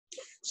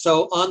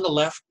 So on the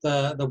left,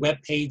 the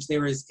web page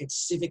there it's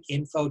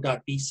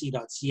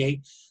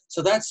civicinfo.bc.ca.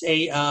 So that's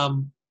a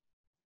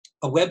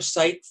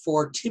website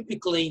for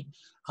typically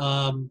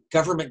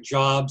government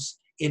jobs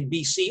in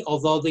BC,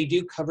 although they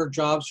do cover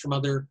jobs from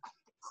other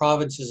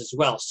provinces as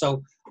well.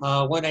 So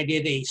when I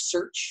did a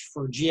search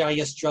for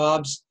GIS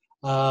jobs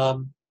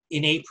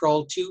in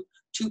April, two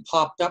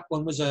popped up.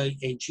 One was a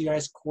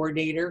GIS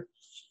coordinator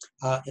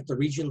at the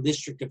Regional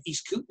District of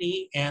East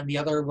Kootenay, and the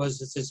other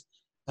was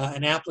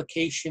an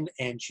application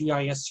and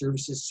GIS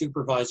services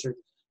supervisor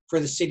for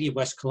the city of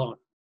West Kelowna.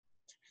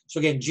 So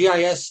again,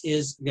 GIS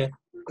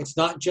it's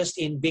not just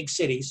in big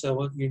cities,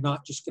 so you're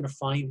not just going to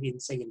find it in,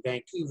 say, in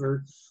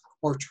Vancouver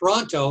or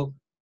Toronto.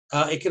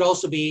 It could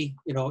also be,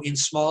 in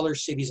smaller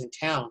cities and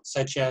towns,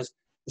 such as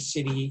the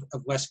city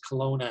of West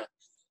Kelowna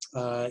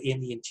in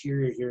the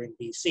interior here in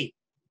BC.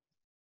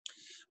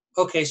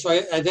 Okay, so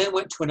I then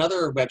went to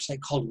another website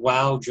called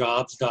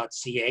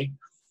wowjobs.ca.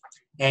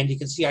 And you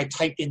can see I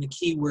typed in the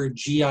keyword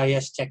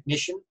GIS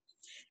technician,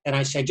 and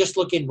I said, just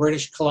look in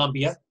British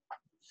Columbia,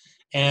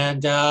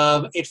 and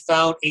it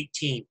found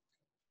 18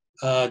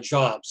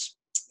 jobs.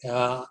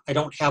 I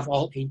don't have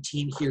all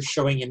 18 here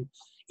showing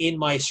in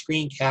my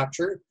screen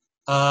capture,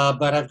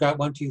 but I've got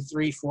 1, 2,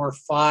 3, 4,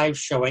 5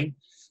 showing.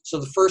 So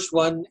the first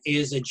one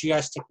is a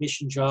GIS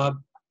technician job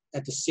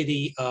at the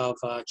city of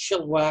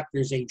Chilliwack.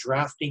 There's a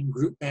drafting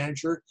group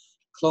manager,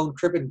 Clone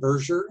Cribbin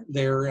Berger.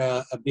 They're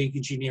a big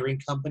engineering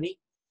company.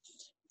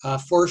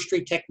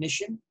 Forestry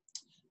technician.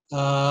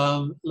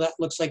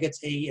 Looks like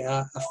it's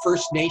a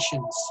First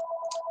Nations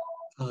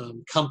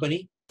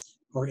company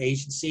or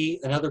agency.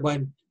 Another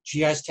one,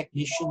 GIS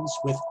technicians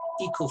with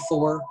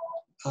Eco4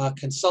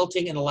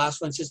 Consulting. And the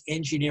last one says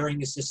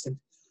engineering assistant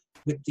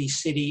with the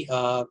city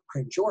of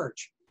Prince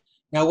George.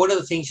 Now, one of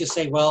the things you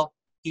say, well,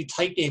 you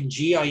typed in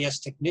GIS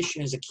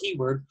technician as a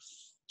keyword,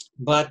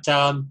 but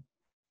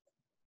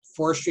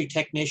forestry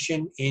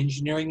technician,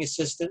 engineering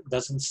assistant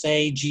doesn't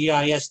say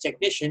GIS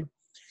technician.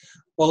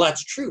 Well,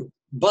 that's true,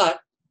 but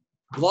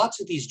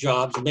lots of these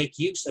jobs make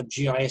use of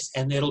GIS,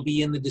 and it'll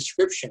be in the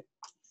description.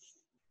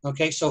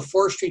 Okay, so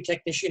forestry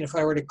technician, if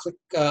I were to click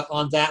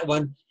on that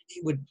one,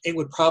 it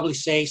would probably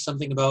say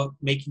something about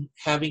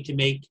having to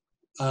make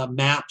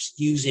maps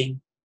using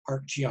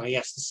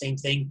ArcGIS. The same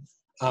thing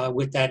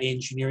with that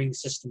engineering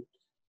assistant.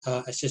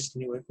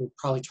 It would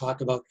probably talk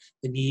about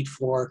the need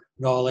for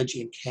knowledge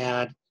in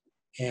CAD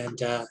and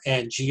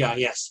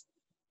GIS.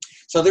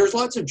 So there's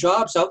lots of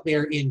jobs out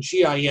there in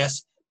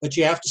GIS, but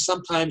you have to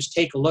sometimes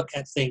take a look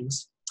at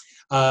things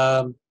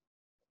that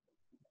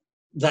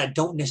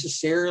don't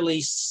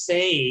necessarily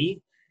say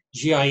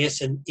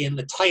GIS in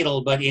the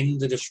title, but in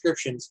the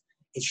descriptions,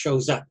 it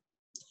shows up.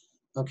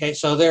 Okay,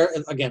 so there,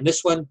 again,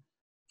 this one,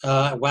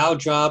 Wow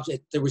Jobs,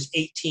 there was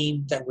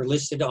 18 that were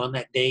listed on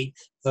that day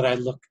that I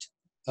looked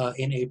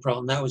in April,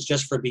 and that was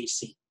just for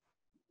BC.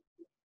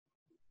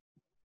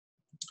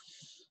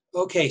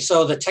 Okay,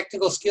 so the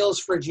technical skills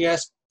for a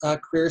GIS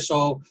career.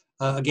 So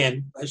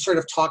again, I sort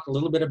of talked a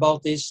little bit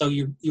about this. So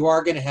you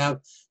are going to have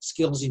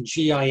skills in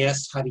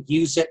GIS, how to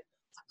use it,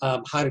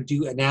 how to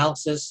do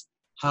analysis,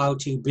 how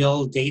to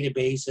build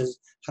databases,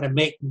 how to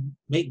make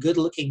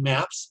good-looking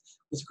maps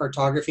with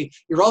cartography.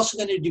 You're also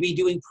going to be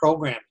doing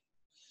programming.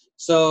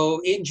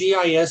 So in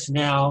GIS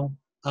now,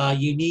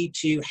 you need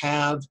to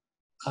have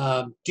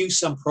do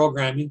some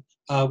programming.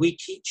 We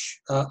teach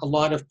a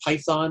lot of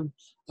Python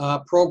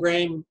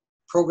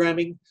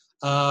programming,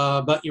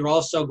 but you're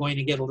also going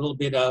to get a little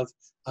bit of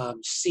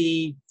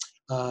C,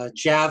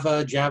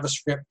 Java,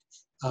 JavaScript,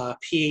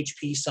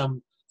 PHP,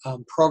 some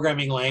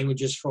programming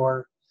languages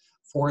for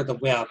the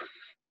web.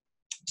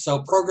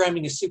 So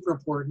programming is super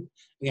important.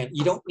 Again,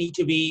 you don't need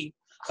to be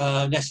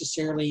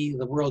necessarily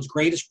the world's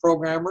greatest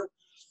programmer,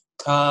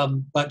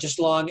 but just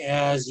long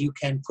as you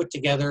can put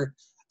together,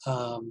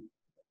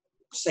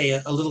 say,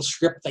 a little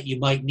script that you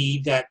might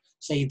need that,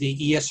 say, the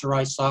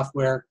ESRI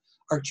software,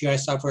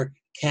 ArcGIS software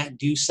can't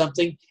do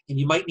something, and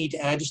you might need to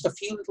add just a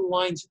few little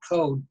lines of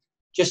code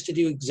just to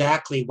do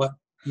exactly what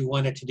you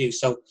want it to do.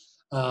 So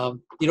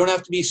you don't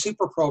have to be a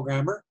super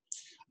programmer,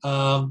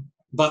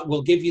 but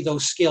we'll give you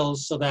those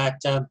skills so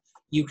that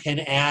you can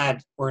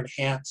add or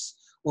enhance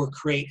or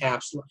create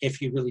apps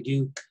if you really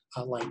do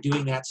like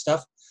doing that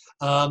stuff.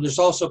 There's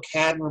also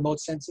CAD and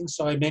remote sensing.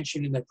 So I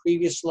mentioned in the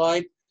previous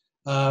slide,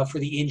 for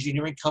the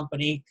engineering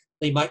company,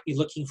 they might be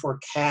looking for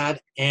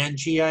CAD and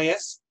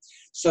GIS.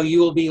 So you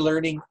will be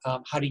learning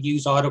how to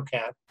use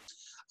AutoCAD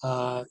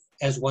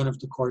as one of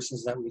the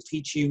courses that we'll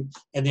teach you.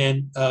 And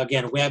then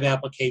again, web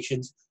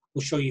applications,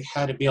 we'll show you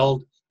how to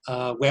build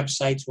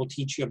websites. We'll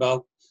teach you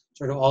about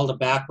sort of all the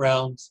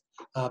background,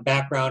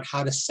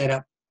 how to set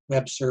up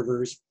web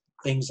servers,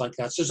 things like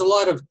that. So there's a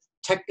lot of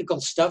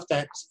technical stuff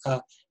that's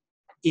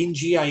in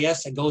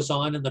GIS that goes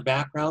on in the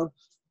background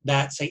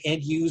that, say,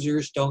 end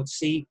users don't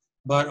see,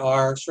 but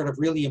are sort of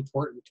really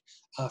important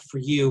for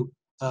you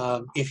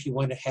if you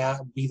want to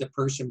be the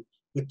person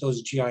with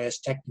those GIS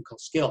technical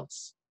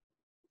skills.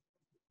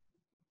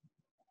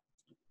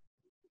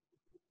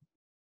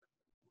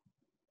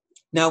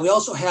 Now, we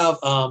also have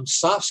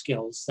soft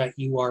skills that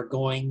you are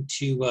going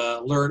to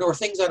learn, or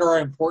things that are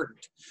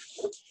important.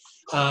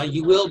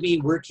 You will be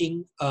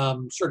working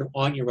sort of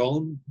on your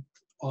own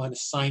on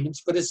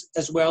assignments, but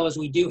as well as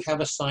we do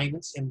have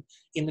assignments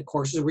in the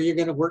courses where you're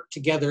going to work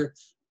together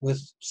with,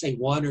 say,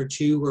 one or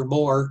two or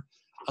more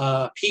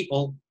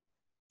people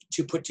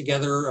to put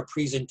together a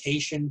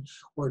presentation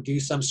or do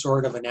some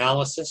sort of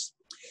analysis.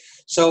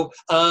 So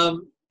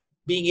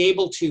being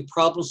able to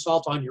problem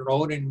solve on your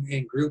own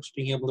in groups,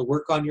 being able to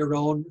work on your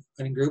own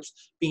in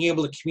groups, being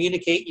able to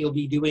communicate, you'll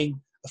be doing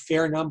a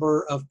fair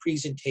number of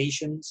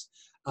presentations,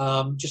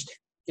 just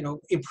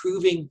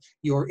improving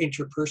your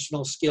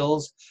interpersonal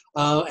skills,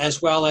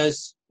 as well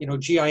as,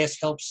 GIS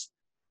helps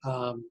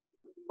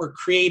or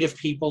creative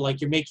people,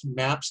 like you're making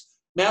maps.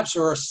 Maps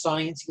are a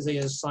science because they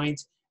have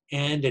science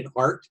and an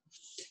art.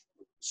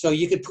 So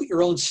you could put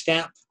your own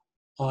stamp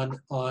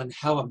on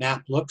how a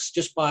map looks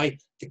just by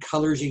the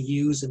colors you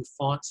use and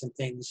fonts and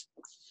things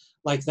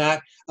like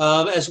that.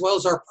 As well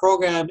as our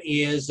program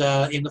is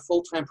in the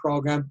full-time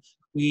program,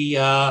 we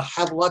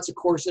have lots of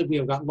courses. We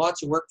have got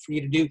lots of work for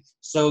you to do.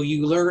 So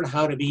you learn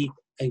how to be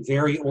a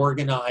very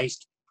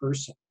organized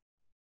person.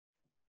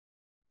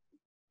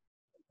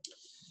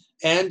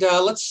 And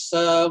let's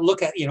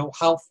look at,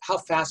 how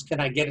fast can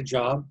I get a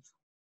job,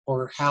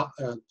 or how,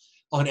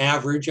 on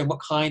average, and what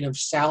kind of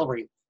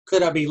salary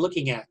could I be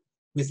looking at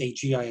with a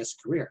GIS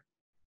career?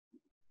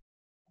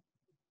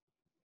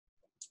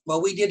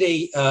 Well, we did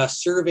a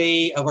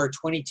survey of our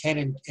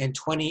 2010 and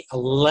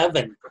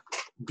 2011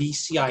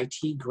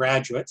 BCIT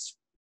graduates,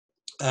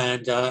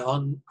 and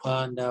on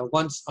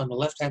the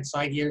left-hand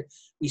side here,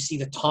 we see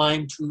the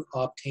time to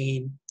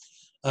obtain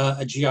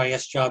a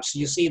GIS job. So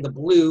you see the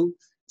blue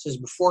says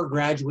before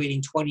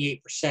graduating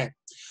 28%.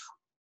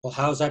 Well,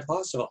 how is that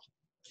possible?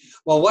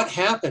 Well, what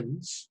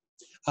happens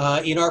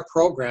in our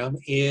program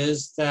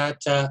is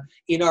that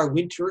in our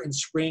winter and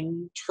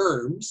spring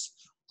terms,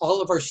 all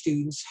of our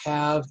students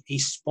have a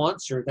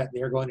sponsor that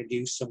they're going to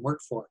do some work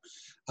for.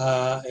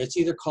 It's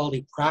either called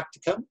a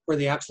practicum, where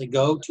they actually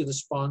go to the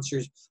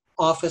sponsor's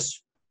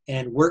office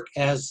and work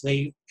as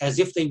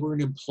if they were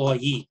an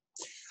employee,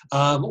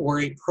 or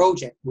a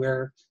project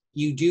where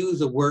you do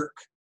the work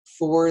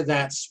for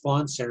that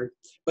sponsor,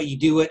 but you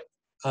do it,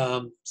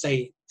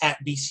 say, at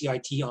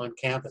BCIT on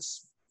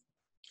campus.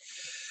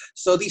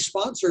 So these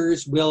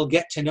sponsors will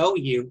get to know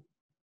you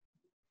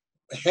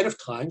ahead of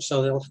time,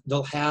 so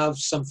they'll have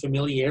some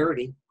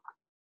familiarity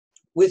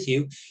with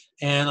you.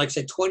 And like I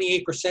said,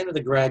 28% of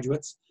the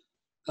graduates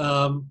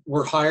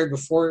were hired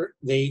before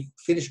they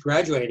finished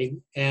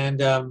graduating,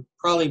 and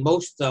probably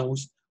most of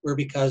those were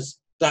because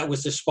that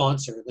was the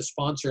sponsor. The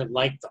sponsor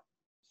liked them.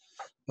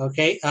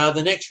 Okay,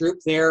 the next group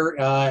there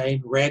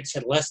in red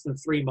said less than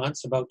 3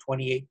 months, about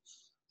 28%.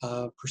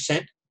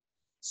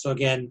 So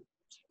again,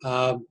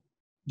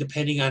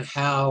 depending on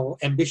how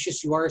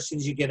ambitious you are, as soon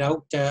as you get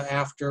out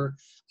after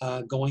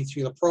going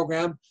through the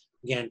program,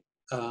 again,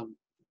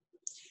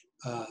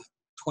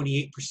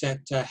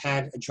 28%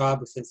 had a job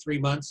within 3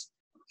 months.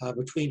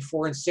 Between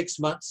 4 and 6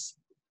 months,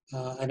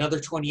 another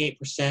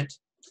 28%.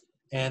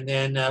 And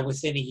then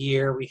within a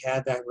year, we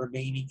had that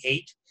remaining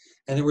 8.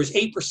 And there was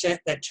 8%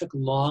 that took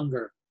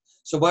longer.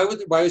 So why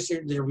was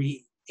there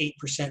be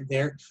 8%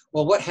 there?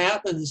 Well, what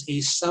happens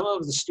is some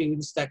of the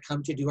students that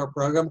come to do our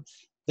program,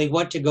 they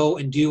want to go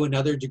and do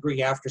another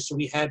degree after. So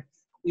we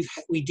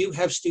do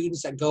have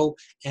students that go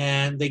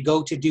and they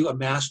go to do a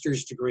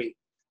master's degree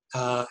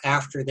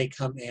after they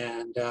come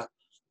and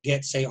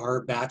get, say,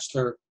 our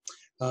Bachelor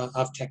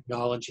of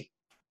Technology.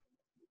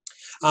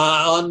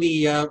 On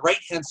the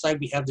right-hand side,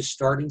 we have the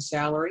starting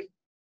salary.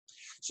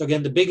 So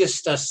again, the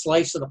biggest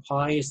slice of the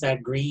pie is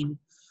that green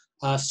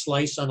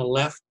slice on the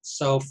left.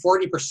 So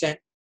 40%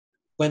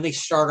 when they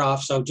start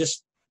off, so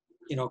just,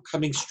 you know,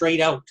 coming straight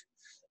out,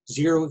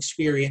 zero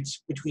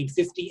experience, between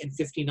 $50,000 and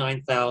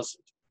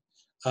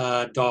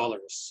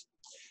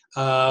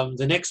 $59,000.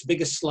 The next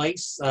biggest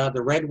slice,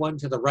 the red one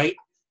to the right,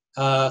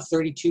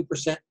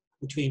 32%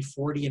 between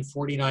 $40,000 and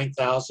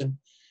 $49,000,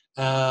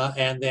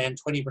 and then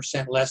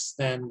 20% less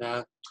than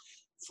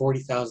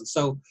 $40,000.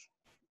 So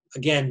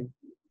again,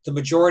 the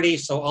majority,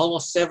 so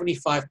almost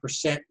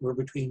 75% were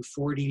between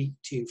 $40,000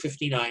 to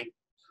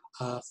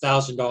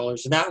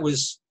 $59,000, and that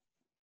was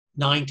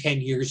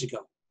 9-10 years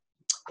ago.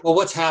 Well,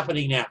 what's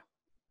happening now?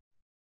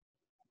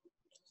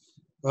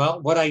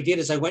 Well, what I did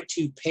is I went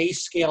to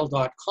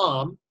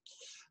payscale.com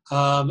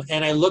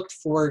and I looked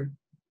for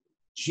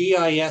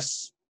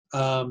GIS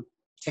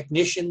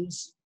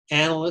technicians,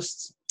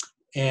 analysts,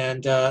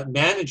 and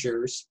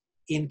managers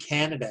in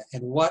Canada,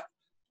 and what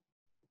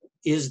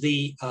is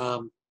the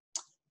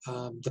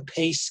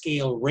pay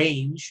scale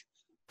range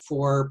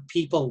for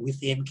people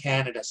within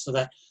Canada, so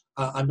that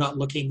I'm not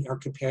looking or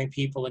comparing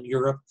people in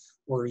Europe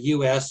or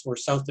US or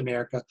South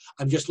America.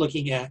 I'm just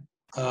looking at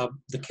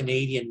the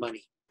Canadian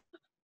money.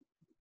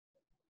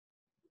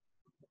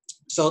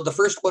 So the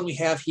first one we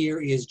have here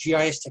is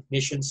GIS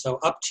technician, so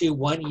up to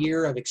 1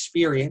 year of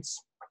experience.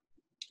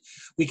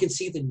 We can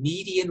see the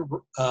median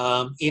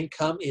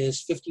income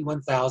is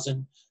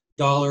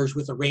 $51,000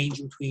 with a range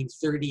between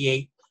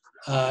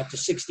 $38,000 to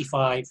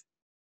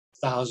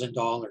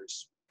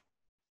 $65,000.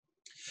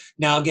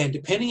 Now again,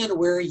 depending on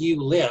where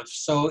you live,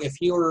 so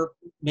if you're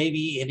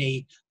maybe in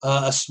a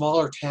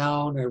smaller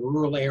town, a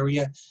rural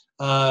area,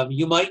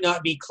 you might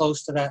not be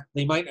close to that.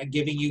 They might not be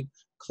giving you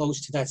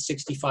close to that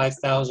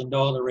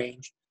 $65,000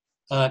 range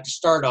to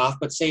start off.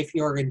 But say if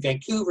you're in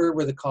Vancouver,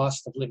 where the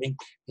cost of living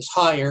is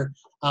higher,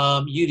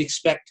 you'd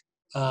expect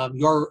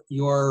your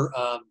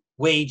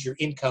wage, your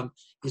income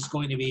is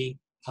going to be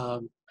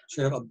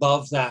sort of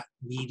above that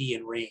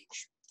median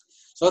range.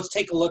 So let's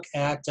take a look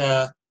at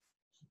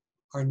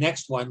our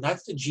next one.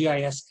 That's the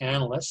GIS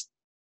analyst.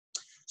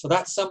 So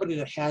that's somebody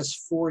that has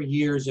 4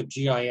 years of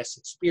GIS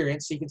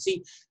experience. So you can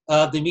see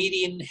the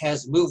median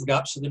has moved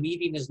up. So the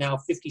median is now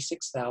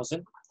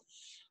 56,000.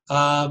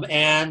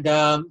 And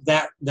the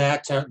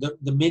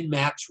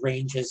min-max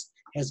range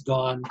has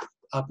gone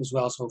up as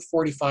well. So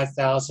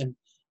 45,000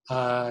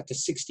 to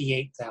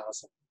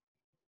 68,000.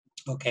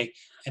 Okay,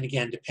 and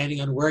again, depending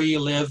on where you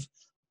live,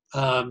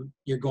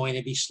 you're going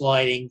to be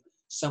sliding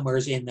somewhere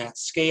in that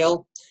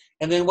scale.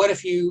 And then what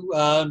if you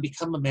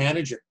become a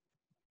manager?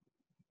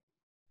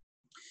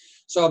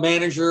 So a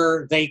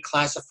manager, they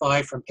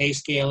classify from pay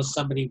scale as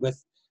somebody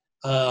with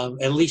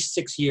at least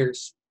 6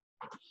 years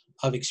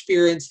of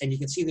experience. And you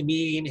can see the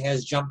median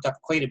has jumped up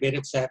quite a bit.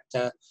 It's at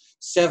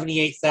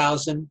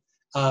 78,000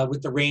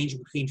 with the range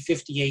between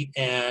 $58,000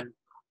 and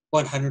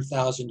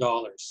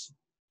 $100,000.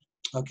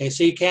 Okay,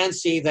 so you can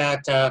see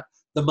that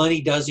the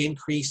money does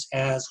increase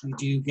as we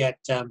do get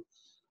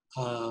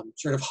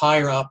sort of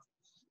higher up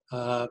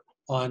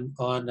on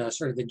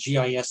sort of the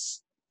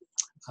GIS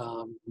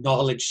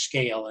knowledge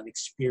scale and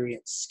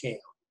experience scale.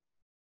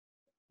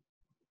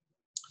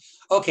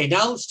 Okay,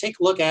 now let's take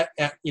a look at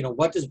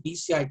what does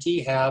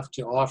BCIT have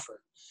to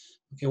offer.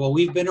 Okay, well,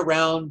 we've been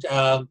around,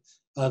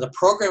 the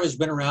program has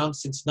been around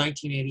since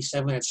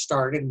 1987. It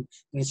started and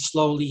it's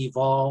slowly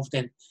evolved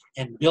and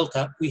built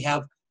up. We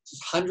have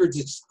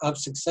hundreds of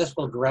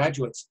successful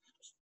graduates.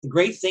 The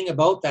great thing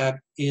about that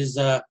is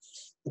the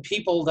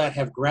people that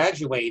have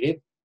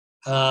graduated,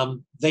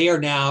 they are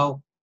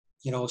now,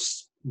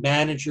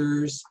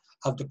 managers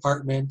of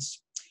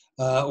departments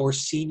or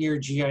senior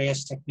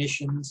GIS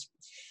technicians.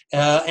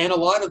 And a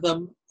lot of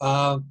them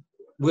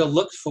will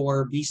look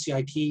for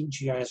BCIT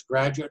GIS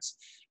graduates,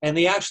 and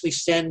they actually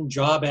send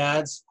job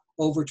ads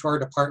over to our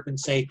department and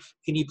say,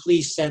 can you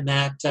please send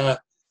that to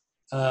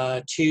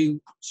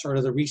sort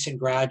of the recent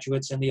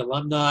graduates and the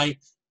alumni,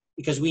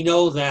 because we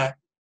know that,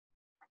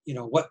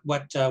 what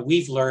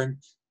we've learned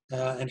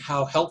and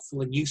how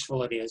helpful and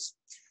useful it is.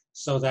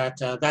 So that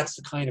that's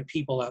the kind of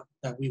people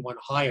that we want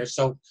to hire.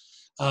 So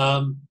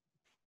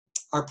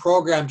our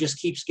program just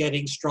keeps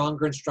getting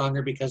stronger and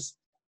stronger because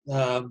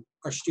our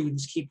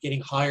students keep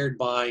getting hired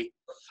by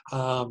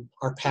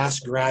our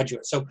past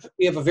graduates. So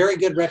we have a very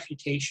good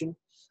reputation,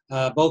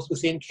 both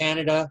within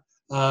Canada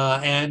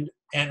and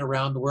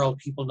around the world.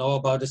 People know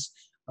about us.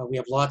 We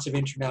have lots of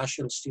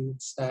international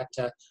students that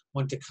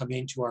want to come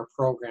into our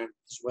program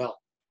as well.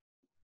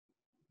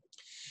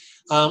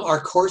 Our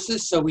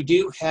courses, so we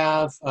do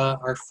have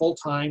our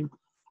full-time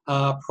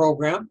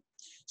program.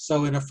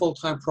 So in a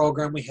full-time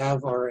program, we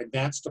have our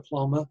Advanced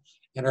Diploma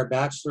and our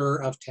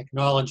Bachelor of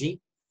Technology.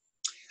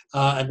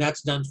 And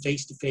that's done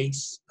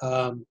face-to-face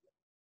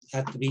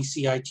at the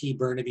BCIT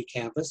Burnaby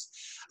campus.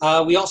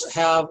 We also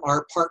have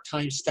our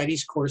part-time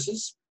studies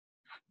courses.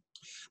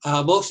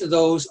 Most of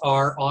those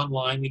are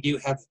online. We do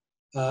have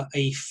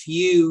a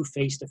few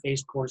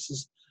face-to-face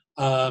courses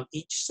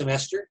each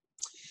semester.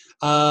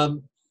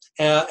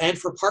 And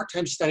for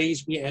part-time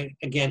studies, we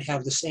again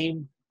have the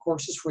same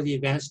courses for the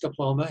Advanced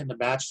Diploma and the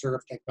Bachelor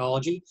of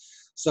Technology.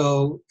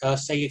 So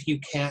say if you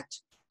can't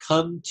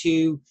come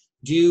to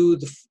do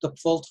the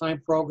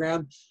full-time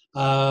program,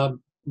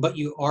 but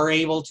you are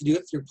able to do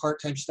it through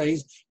part-time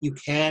studies, you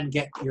can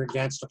get your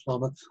Advanced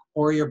Diploma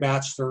or your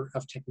Bachelor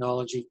of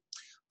Technology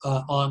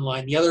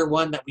online. The other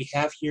one that we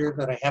have here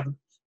that I haven't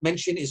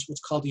mentioned is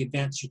what's called the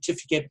Advanced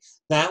Certificate.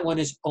 That one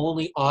is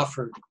only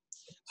offered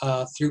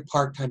through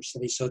part-time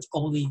studies, so it's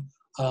only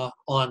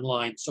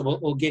online. So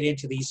we'll get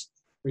into these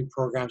three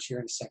programs here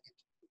in a second.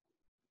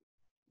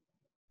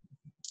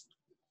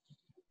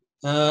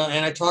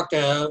 And I talked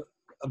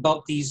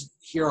about these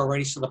here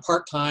already. So the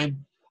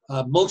part-time,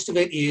 most of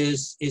it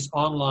is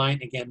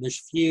online. Again,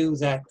 there's few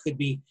that could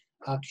be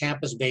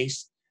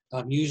campus-based.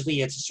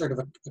 Usually it's sort of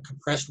a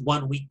compressed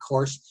 1-week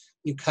course.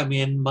 You come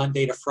in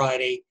Monday to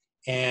Friday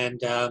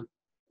and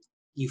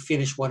you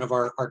finish one of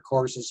our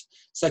courses,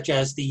 such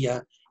as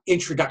the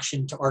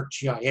Introduction to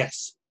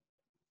ArcGIS.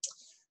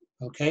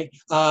 Okay.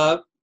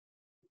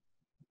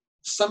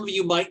 Some of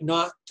you might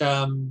not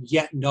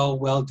yet know,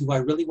 well, do I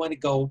really want to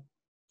go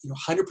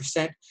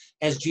 100%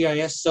 as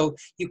GIS? So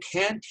you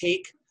can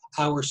take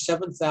our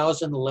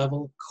 7,000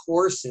 level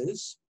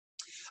courses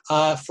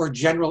for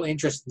general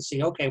interest and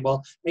say, okay,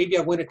 well, maybe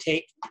I want to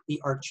take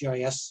the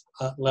ArcGIS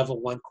level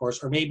 1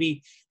 course, or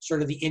maybe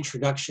sort of the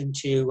introduction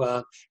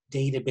to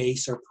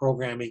database or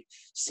programming,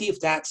 see if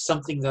that's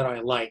something that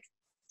I like.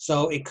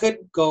 So it could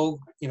go,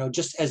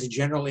 just as a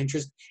general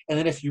interest. And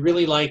then if you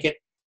really like it,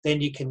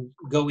 then you can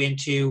go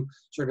into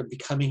sort of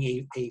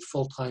becoming a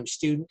full-time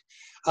student.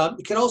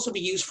 It can also be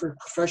used for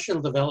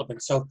professional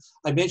development. So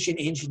I mentioned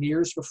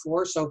engineers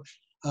before. So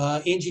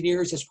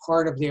engineers, as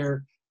part of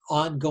their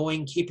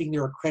ongoing keeping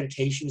their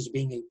accreditation as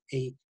being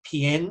a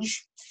PEng,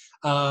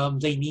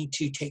 they need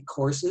to take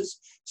courses.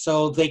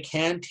 So they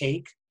can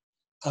take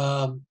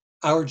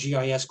our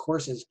GIS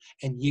courses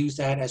and use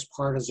that as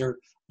part of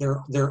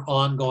their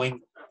ongoing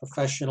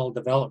professional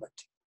development.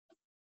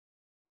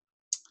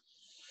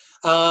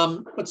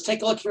 Let's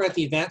take a look here at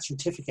the Advanced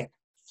Certificate.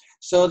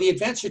 So the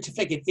Advanced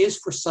Certificate is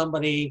for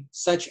somebody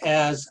such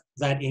as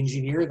that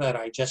engineer that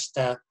I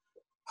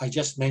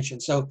just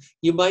mentioned. So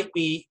you might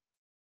be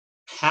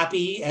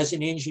happy as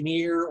an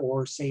engineer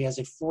or say as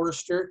a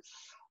forester,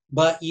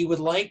 but you would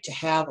like to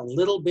have a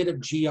little bit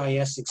of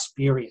GIS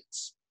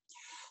experience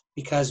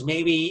because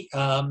maybe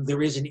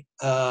there is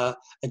a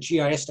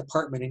GIS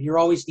department and you're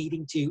always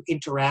needing to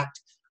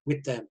interact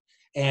with them.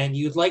 And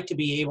you'd like to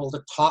be able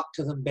to talk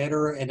to them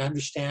better and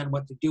understand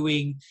what they're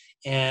doing,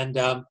 and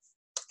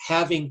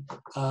having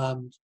a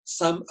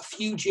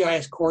few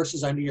GIS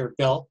courses under your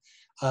belt,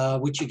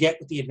 which you get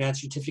with the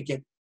Advanced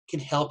Certificate, can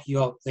help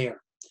you out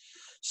there.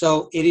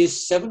 So it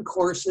is 7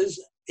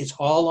 courses. It's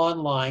all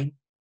online.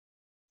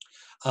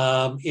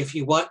 If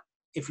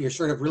you're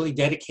sort of really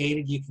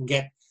dedicated, you can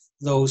get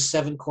those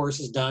 7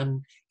 courses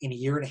done in a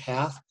year and a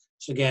half.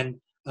 So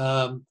again,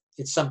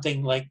 it's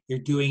something like you're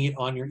doing it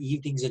on your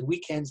evenings and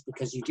weekends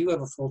because you do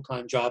have a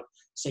full-time job,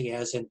 say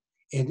as an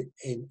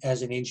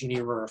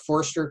engineer or a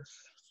forester,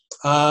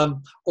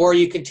 or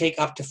you can take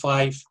up to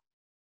 5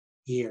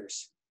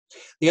 years.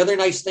 The other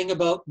nice thing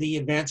about the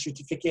Advanced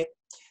Certificate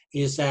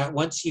is that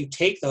once you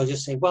take those, you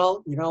say,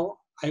 well,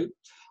 I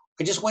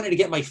just wanted to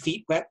get my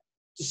feet wet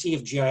to see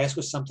if GIS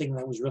was something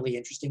that was really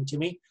interesting to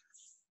me.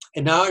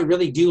 And now I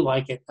really do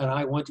like it, and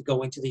I want to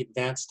go into the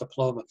Advanced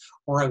Diploma,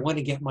 or I want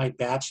to get my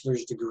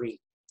bachelor's degree.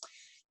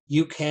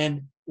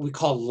 We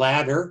call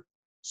ladder,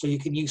 so you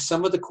can use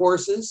some of the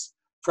courses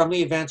from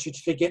the Advanced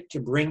Certificate to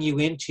bring you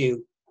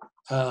into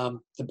the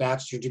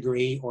bachelor's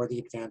degree or the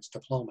Advanced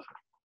Diploma.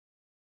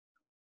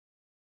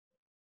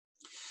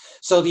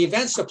 So the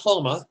Advanced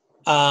Diploma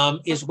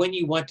is when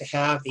you want to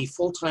have a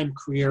full-time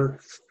career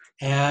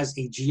as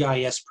a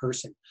GIS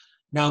person.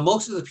 Now,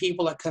 most of the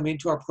people that come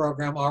into our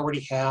program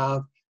already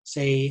have,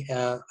 say,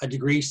 a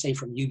degree, say,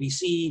 from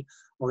UBC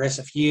or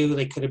SFU.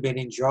 They could have been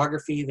in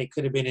geography. They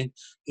could have been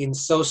in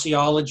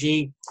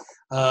sociology.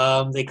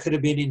 They could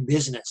have been in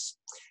business.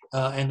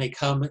 And they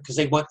come because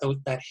they want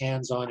that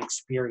hands-on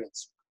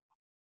experience.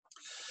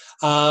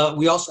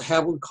 We also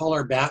have what we call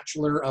our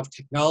Bachelor of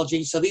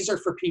Technology. So these are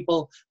for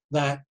people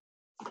that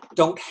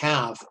don't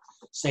have,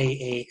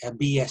 say, a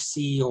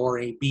BSc or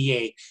a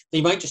BA.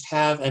 They might just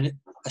have an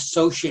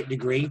associate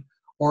degree,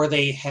 or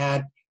they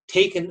had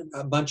taken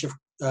a bunch of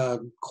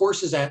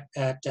courses at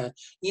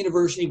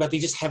university, but they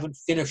just haven't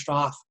finished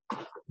off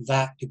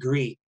that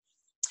degree.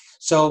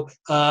 So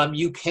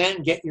you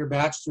can get your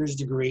bachelor's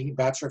degree,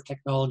 Bachelor of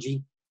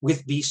Technology,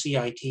 with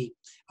BCIT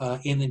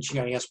in the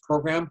GIS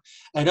program.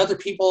 And other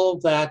people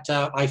that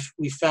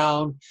we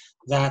found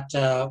that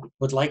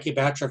would like a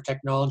Bachelor of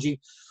Technology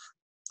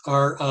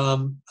are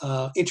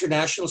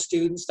international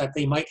students that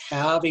they might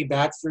have a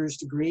bachelor's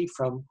degree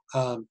from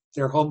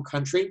their home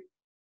country,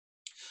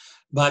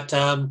 but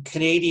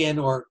Canadian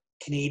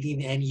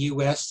and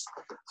U.S.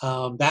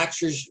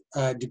 Bachelor's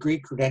degree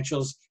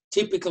credentials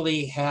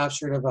typically have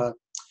sort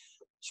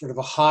of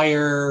a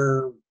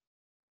higher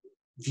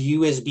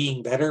view as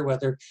being better.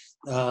 Whether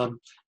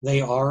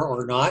they are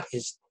or not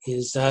is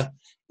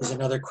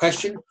another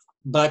question.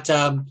 But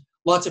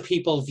lots of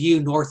people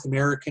view North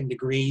American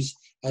degrees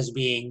as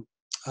being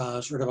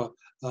sort of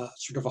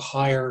a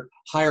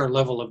higher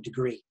level of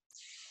degree.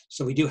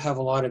 So we do have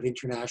a lot of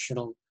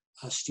international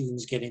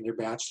students getting their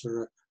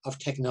Bachelor of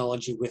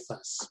Technology with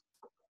us.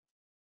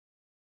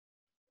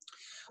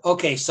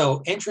 Okay,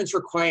 so entrance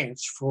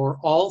requirements for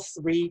all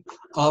three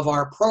of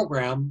our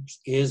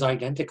programs is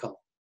identical.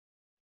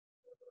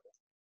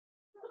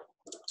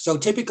 So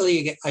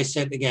typically, I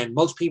said again,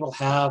 most people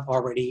have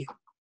already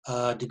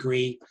a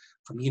degree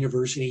from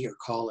university or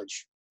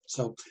college.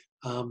 So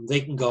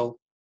they can go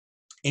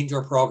into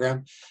a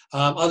program.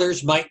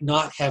 Others might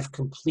not have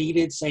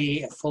completed,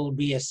 say, a full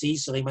BSc,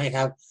 so they might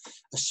have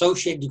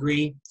associate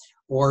degree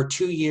or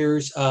 2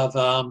 years of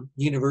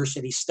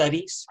university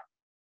studies.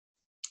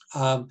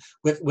 And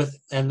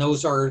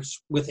those are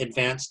with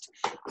advanced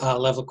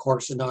level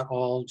courses, not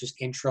all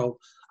just intro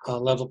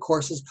level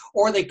courses.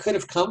 Or they could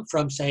have come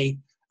from, say,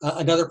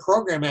 another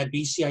program at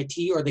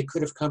BCIT, or they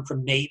could have come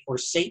from NATE or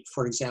SAIT,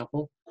 for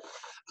example,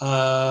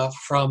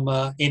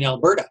 from in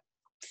Alberta.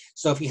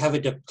 So if you have a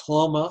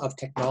Diploma of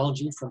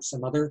Technology from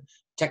some other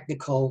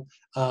technical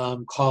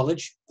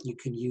college, you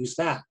can use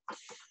that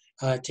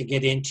to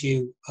get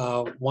into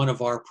one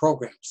of our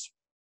programs.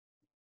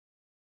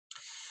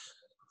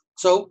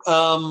 So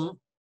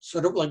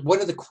sort of like, what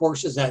are the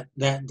courses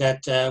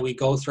that we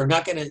go through? I'm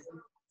not going to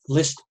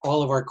list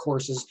all of our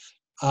courses,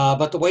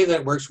 but the way that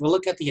it works, we'll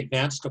look at the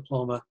Advanced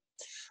Diploma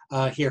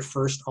here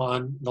first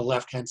on the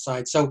left-hand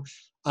side. So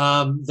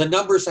the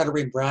numbers that are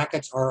in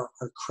brackets are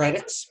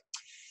credits.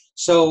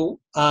 So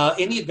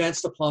in the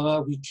Advanced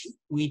Diploma,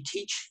 we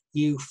teach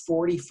you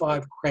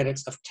 45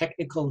 credits of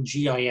technical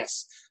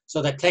GIS.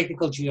 So that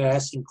technical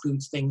GIS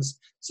includes things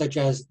such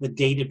as the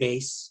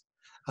database,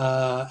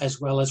 as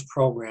well as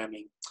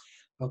programming.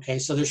 Okay,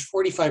 so there's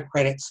 45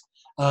 credits.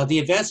 The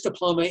Advanced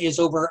Diploma is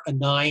over a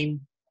 9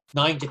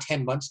 to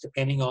 10 months,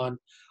 depending on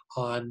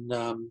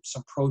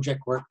some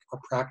project work or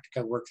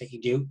practical work that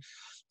you do.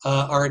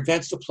 Our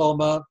Advanced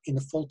Diploma in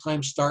the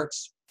full-time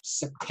starts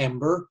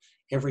September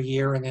every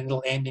year, and then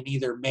it'll end in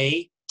either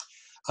May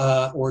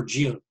or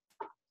June.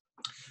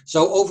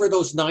 So over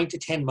those 9 to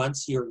 10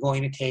 months, you're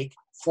going to take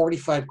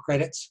 45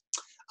 credits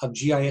of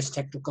GIS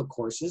technical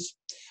courses.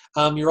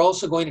 You're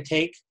also going to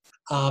take,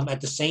 at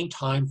the same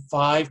time,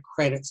 5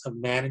 credits of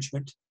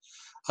management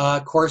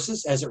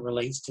courses as it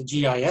relates to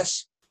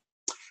GIS.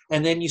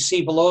 And then you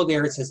see below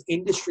there, it says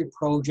industry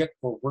project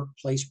or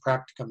workplace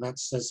practicum. That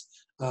says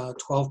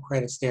 12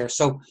 credits there.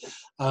 So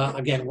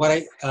again,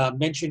 what I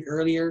mentioned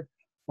earlier,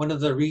 one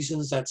of the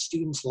reasons that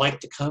students like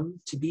to come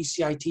to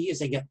BCIT is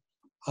they get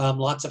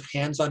lots of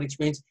hands-on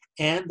experience,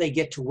 and they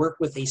get to work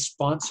with a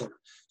sponsor.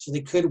 So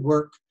they could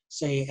work,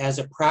 say, as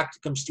a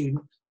practicum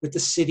student with the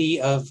city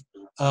of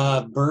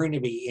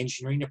Burnaby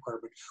Engineering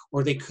Department,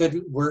 or they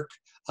could work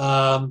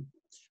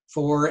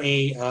for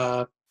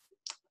a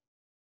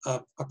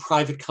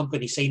private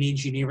company, say an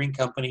engineering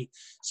company,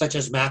 such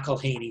as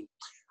McElhaney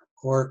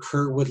or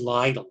Kerwood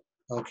Lytle,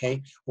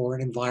 okay, or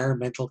an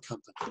environmental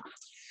company.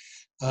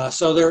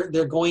 So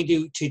they're going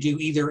to do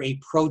either a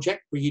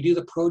project, where you do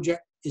the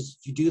project is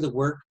you do the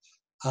work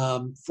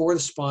for the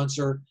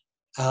sponsor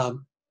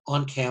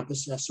on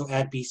campus, so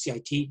at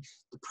BCIT.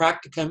 The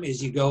practicum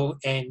is you go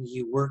and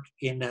you work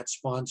in that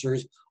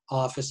sponsor's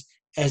office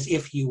as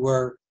if you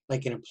were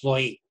like an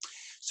employee.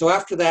 So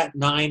after that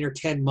 9 or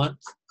 10 month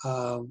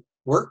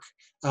work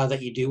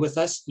that you do with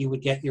us, you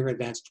would get your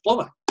Advanced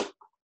Diploma.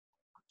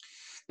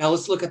 Now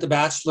let's look at the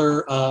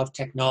Bachelor of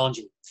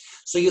Technology.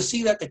 So you'll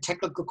see that the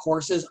technical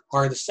courses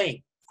are the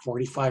same,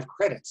 45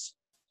 credits.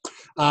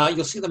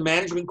 You'll see the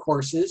management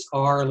courses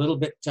are a little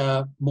bit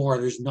more.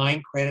 There's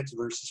 9 credits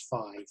versus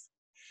 5.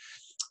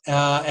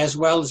 As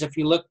well as if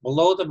you look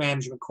below the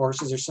management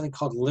courses, there's something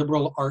called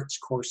liberal arts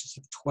courses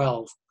of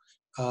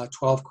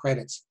 12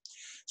 credits.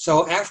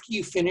 So after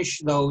you finish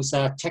those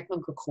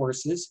technical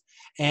courses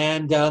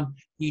and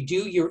you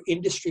do your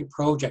industry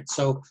project,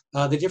 so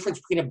the difference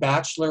between a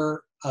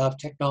Bachelor of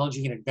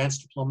Technology and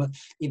Advanced Diploma,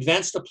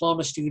 Advanced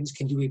Diploma students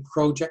can do a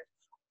project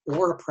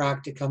or a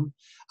practicum.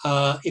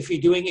 If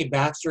you're doing a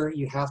Bachelor,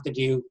 you have to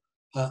do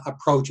a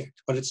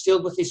project, but it's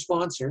still with a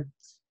sponsor.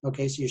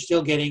 Okay, so you're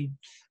still getting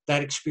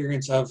that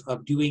experience of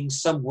doing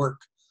some work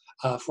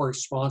for a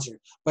sponsor.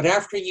 But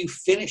after you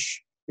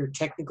finish your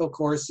technical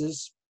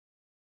courses,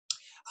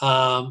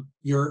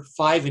 your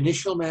 5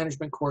 initial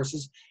management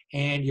courses,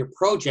 and your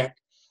project,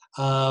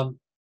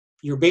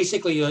 you're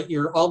basically,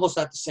 you're almost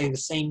at the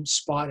same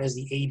spot as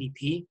the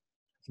ADP,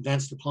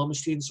 Advanced Diploma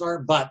students are,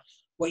 but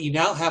what you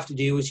now have to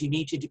do is you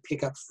need to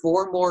pick up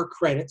 4 more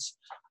credits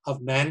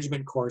of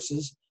management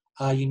courses.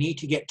 You need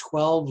to get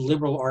 12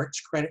 liberal arts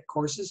credit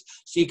courses,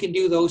 so you can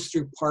do those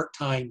through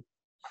part-time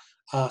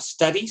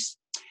studies.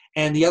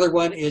 And the other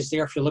one is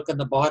there, if you look in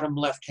the bottom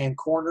left-hand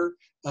corner,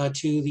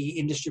 to the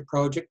industry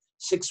project,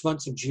 6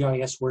 months of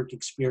GIS work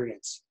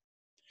experience.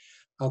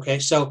 Okay,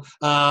 so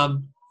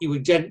you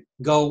would then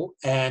go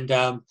and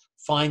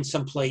find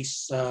some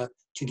place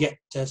to get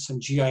some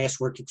GIS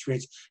work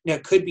experience. Now,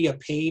 it could be a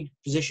paid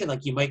position,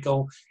 like you might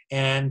go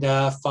and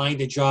find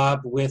a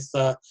job with,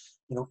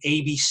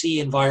 ABC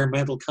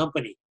Environmental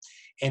Company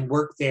and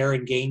work there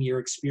and gain your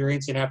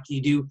experience. And after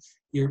you do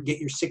get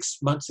your 6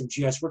 months of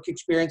GIS work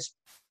experience,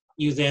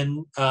 you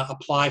then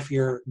apply for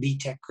your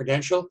BTech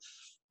credential.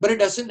 But it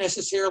doesn't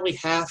necessarily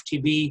have to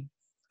be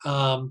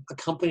a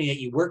company that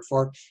you work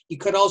for. You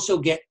could also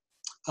get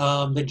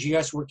the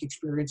GIS work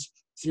experience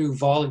through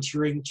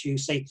volunteering to,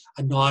 say,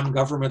 a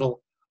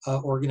non-governmental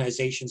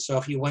organization. So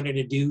if you wanted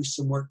to do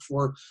some work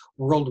for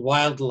World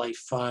Wildlife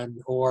Fund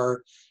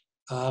or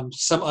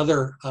some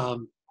other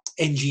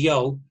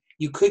NGO,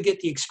 you could get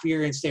the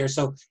experience there.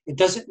 So it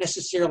doesn't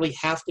necessarily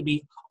have to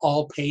be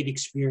all paid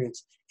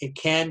experience. It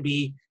can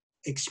be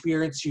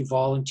experience through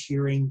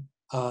volunteering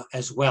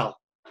as well.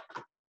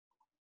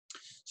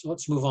 So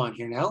let's move on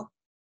here now.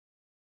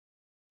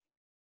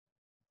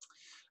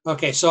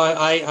 Okay, so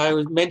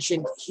I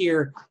mentioned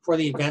here for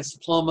the advanced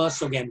diploma,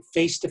 so again,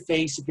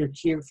 face-to-face, if you're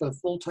here for the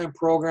full-time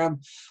program,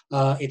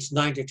 it's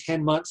 9 to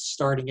 10 months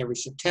starting every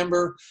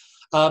September.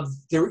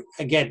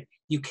 Again,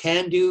 you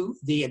can do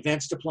the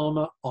advanced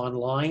diploma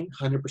online,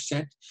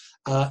 100%,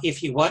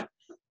 if you want.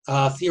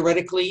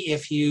 Theoretically,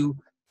 if you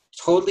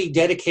totally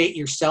dedicate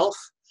yourself,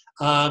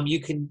 you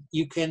can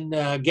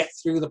get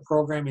through the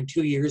program in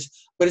 2 years,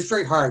 but it's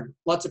very hard.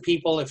 Lots of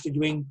people, if they're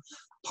doing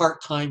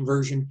part-time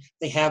version,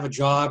 they have a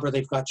job or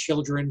they've got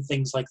children,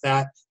 things like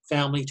that,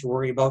 family to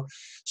worry about.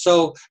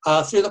 So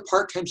through the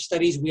part-time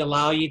studies, we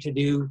allow you to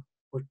do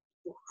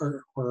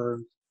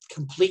or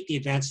complete the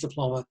advanced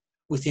diploma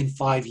within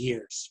 5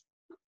 years.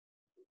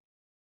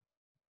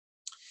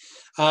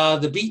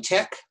 The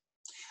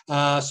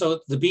BTech, so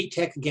the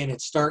BTech, again,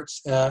 it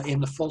starts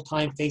in the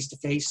full-time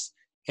face-to-face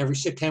every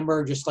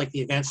September, just like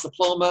the advanced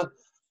diploma.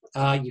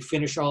 You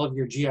finish all of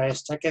your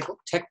GIS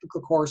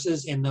technical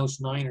courses in those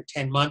 9 or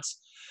 10 months.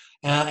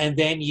 And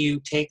then you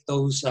take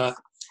those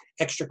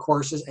extra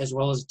courses as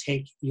well as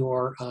take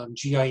your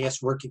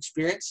GIS work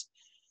experience.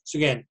 So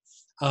again,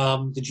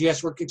 the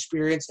GIS work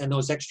experience and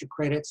those extra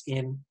credits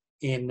in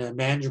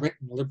management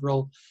and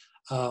liberal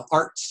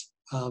arts,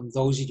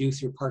 those you do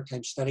through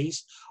part-time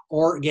studies.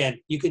 Or again,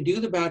 you can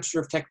do the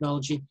Bachelor of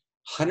Technology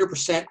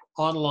 100%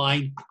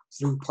 online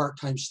through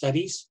part-time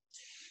studies.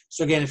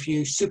 So again, if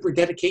you super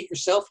dedicate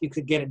yourself, you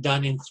could get it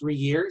done in 3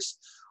 years.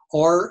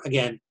 Or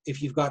again,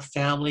 if you've got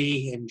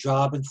family and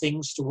job and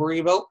things to worry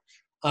about,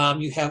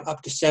 you have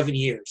up to 7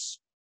 years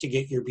to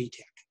get your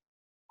BTech.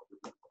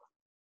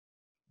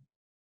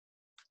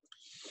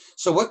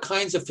 So what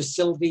kinds of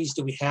facilities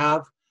do we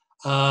have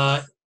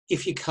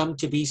if you come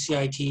to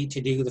BCIT to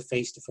do the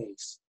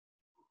face-to-face?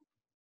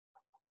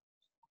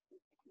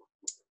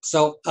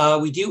 So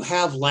we do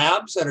have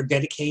labs that are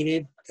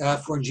dedicated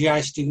for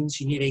GI students.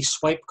 You need a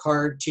swipe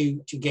card to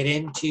get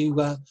into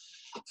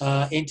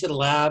the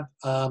lab.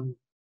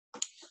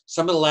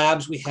 Some of the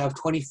labs we have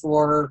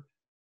 24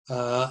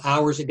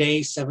 hours a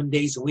day, 7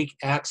 days a week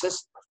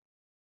access,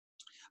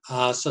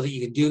 so that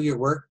you can do your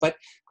work. But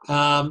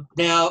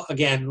now,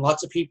 again,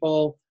 lots of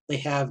people, they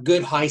have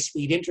good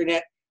high-speed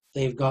internet.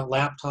 They've got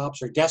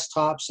laptops or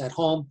desktops at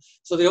home,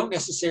 so they don't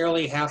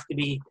necessarily have to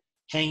be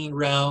hanging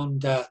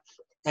around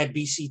at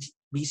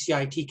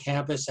BCIT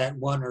campus at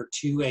 1 or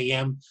 2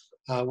 a.m.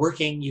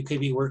 Working. You could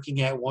be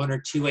working at 1 or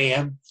 2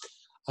 a.m.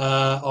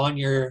 On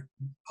your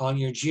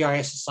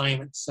GIS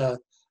assignments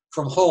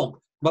from home.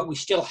 But we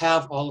still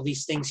have all of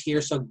these things here.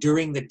 So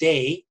during the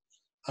day,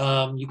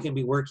 you can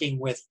be working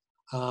with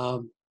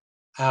our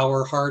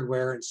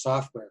hardware and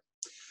software.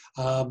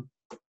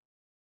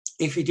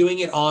 If you're doing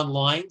it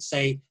online,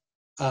 say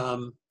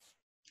the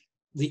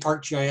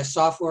ArcGIS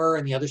software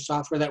and the other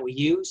software that we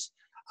use,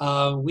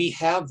 we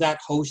have that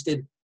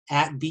hosted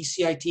at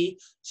BCIT,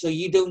 so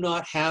you do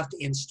not have to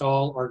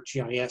install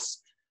ArcGIS,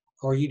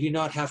 or you do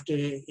not have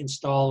to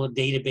install a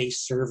database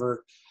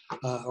server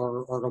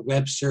or a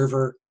web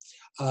server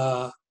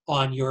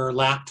on your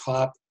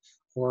laptop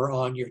or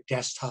on your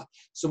desktop.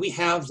 So we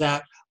have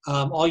that.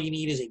 All you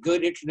need is a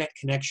good internet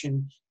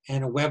connection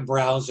and a web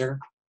browser,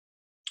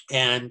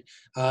 and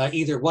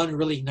either one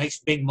really nice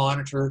big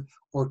monitor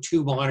or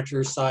 2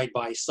 monitors side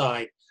by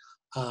side,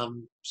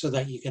 so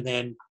that you can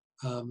then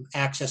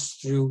access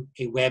through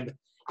a web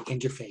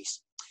interface.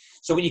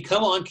 So when you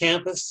come on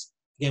campus,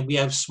 again, we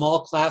have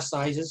small class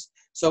sizes.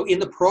 So in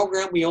the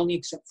program, we only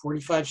accept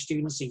 45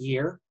 students a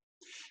year.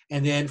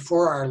 And then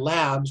for our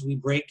labs, we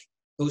break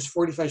those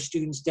 45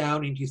 students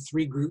down into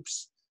 3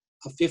 groups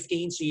of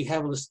 15. So you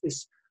have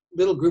this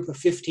little group of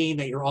 15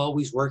 that you're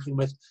always working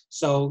with,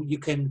 so you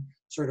can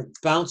sort of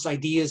bounce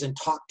ideas and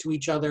talk to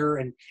each other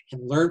and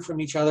learn from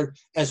each other,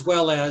 as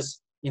well as,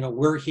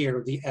 we're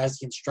here as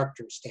the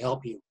instructors to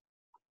help you.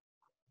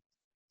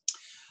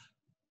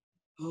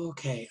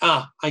 Okay,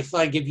 I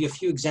thought I'd give you a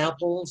few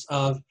examples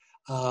of,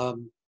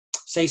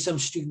 say, some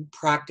student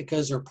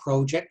practicas or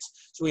projects.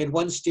 So we had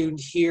one student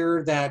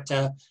here that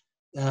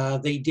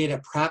they did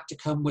a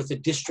practicum with the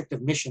District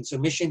of Mission. So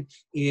Mission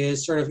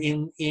is sort of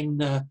in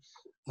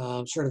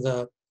sort of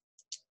the,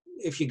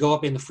 if you go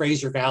up in the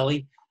Fraser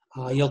Valley,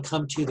 you'll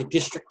come to the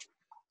District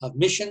of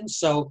Mission.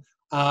 So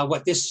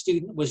what this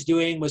student was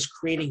doing was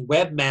creating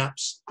web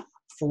maps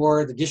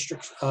for the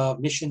District of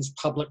Mission's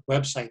public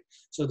website.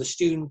 So the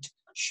student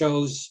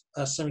shows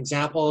some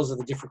examples of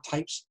the different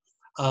types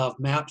of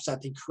maps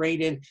that they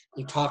created.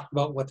 They talked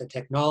about what the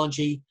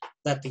technology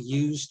that they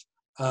used.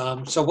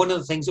 So one of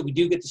the things that we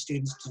do get the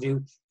students to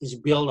do is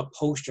build a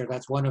poster.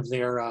 That's one of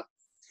their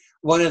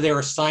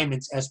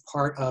assignments as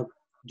part of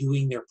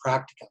doing their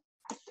practicum.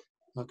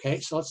 Okay,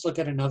 so let's look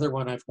at another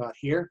one I've got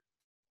here.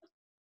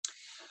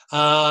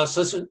 So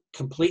this is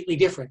completely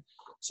different.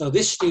 So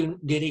this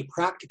student did a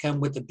practicum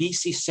with the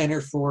BC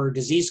Centre for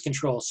Disease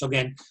Control. So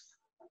again,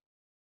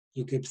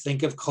 you could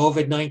think of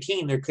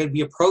COVID-19. There could be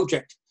a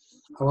project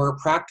or a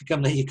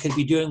practicum that you could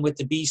be doing with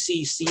the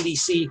BC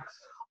CDC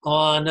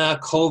on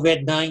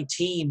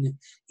COVID-19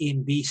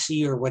 in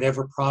BC or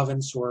whatever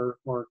province or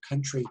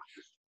country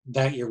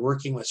that you're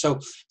working with. So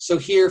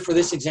here for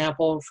this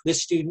example,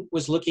 this student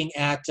was looking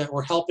at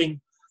or helping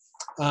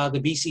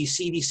the BC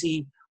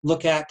CDC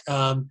look at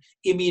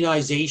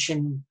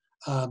immunization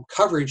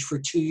coverage for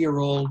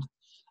 2-year-old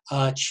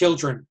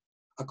children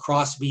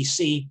across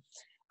BC.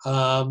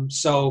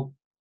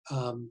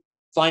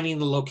 Finding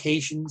the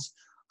locations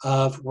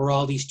of where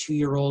all these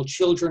 2-year-old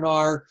children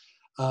are,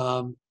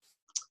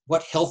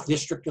 what health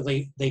district do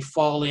they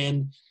fall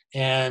in,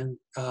 and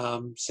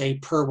say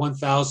per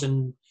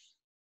 1,000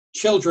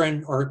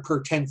 children or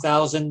per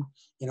 10,000,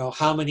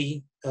 how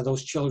many of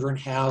those children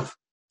have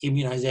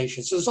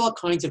immunization. So there's all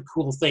kinds of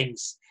cool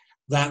things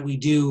that we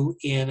do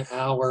in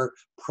our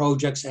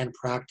projects and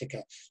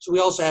practica. So we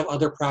also have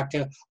other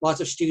practica.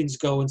 Lots of students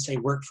go and say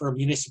work for a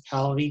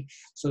municipality.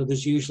 So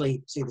there's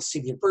usually, say, the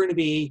city of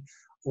Burnaby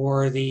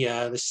or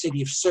the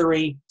city of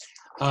Surrey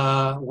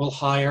will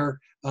hire.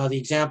 The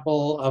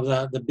example of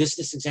the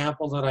business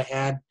example that I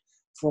had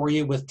for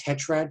you with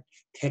Tetrad.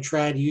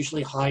 Tetrad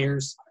usually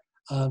hires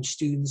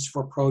students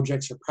for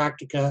projects or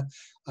practica.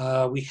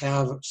 We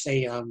have,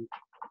 say,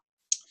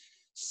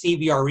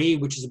 CBRE,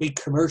 which is a big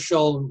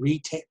commercial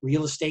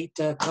real estate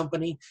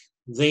company.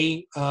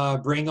 They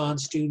bring on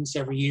students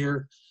every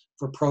year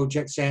for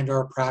projects and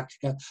or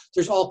practica.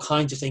 There's all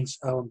kinds of things.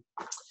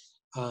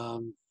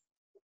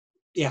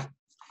 Yeah.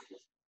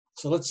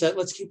 So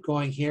let's keep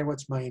going here.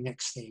 What's my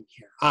next thing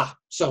here?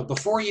 So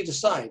before you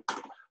decide,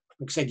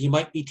 like I said, you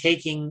might be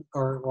taking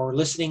or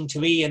listening to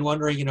me and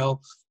wondering,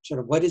 sort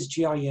of what is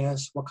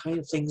GIS? What kind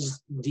of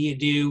things do you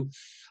do?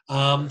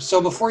 So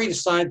before you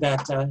decide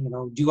that,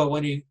 do I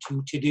want to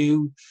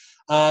do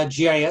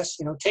GIS?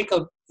 Take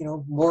a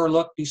more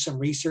look, do some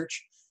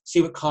research,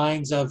 see what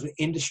kinds of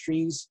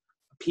industries,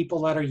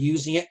 people that are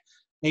using it.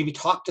 Maybe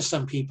talk to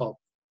some people.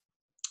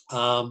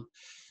 Go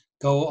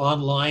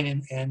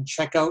online and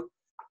check out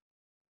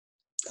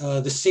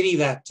the city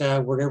that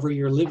wherever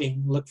you're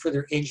living. Look for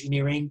their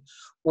engineering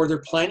or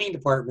their planning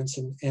departments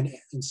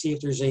and see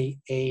if there's a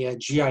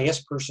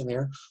GIS person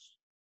there,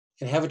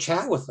 and have a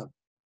chat with them.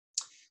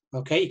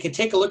 Okay, you can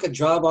take a look at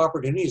job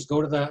opportunities.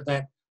 Go to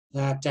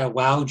that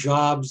Wow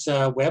Jobs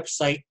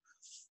website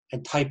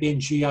and type in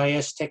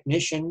GIS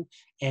technician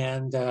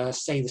and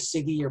say the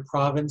city or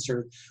province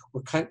or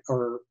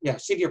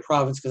city or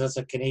province, because that's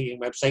a Canadian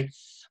website,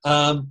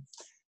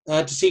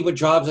 to see what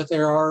jobs that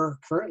there are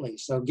currently.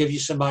 So give you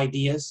some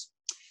ideas.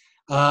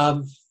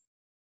 From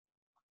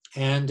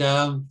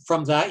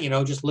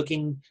that, just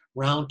looking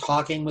around,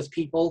 talking with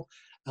people.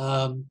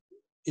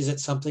 Is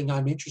it something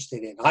I'm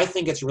interested in? I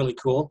think it's really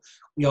cool.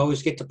 We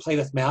always get to play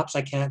with maps.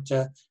 I can't,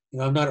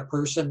 I'm not a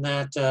person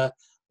that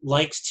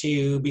likes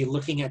to be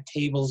looking at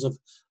tables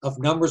of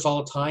numbers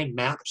all the time.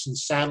 Maps and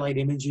satellite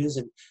images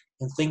and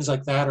things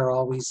like that are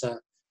always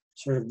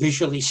sort of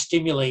visually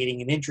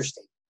stimulating and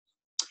interesting.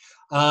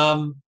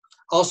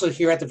 Also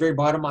here at the very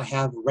bottom, I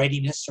have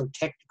readiness or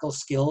technical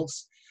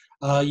skills.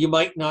 You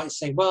might not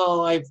say,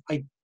 well, I've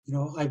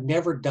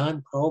never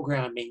done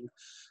programming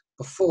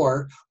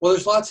before. Well,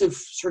 there's lots of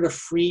sort of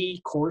free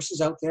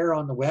courses out there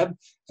on the web,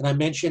 and I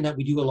mentioned that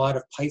we do a lot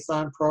of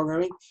Python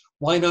programming.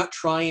 Why not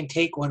try and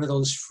take one of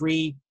those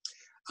free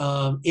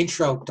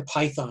intro to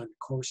Python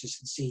courses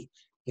and see,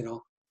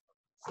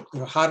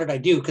 how did I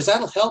do? Because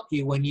that'll help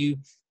you when you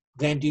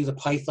then do the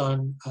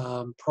Python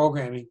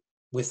programming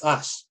with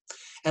us.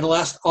 And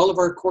last, all of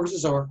our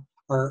courses are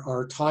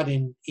taught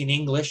in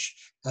English,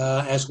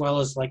 as well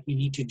as like you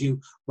need to do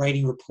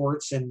writing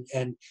reports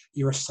and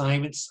your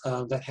assignments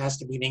that has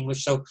to be in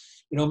English. So,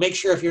 make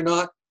sure if you're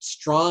not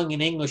strong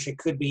in English, it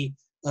could be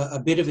a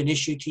bit of an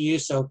issue to you.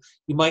 So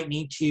you might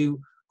need to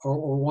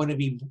or want to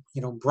be,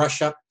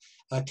 brush up,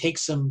 take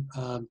some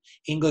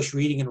English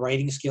reading and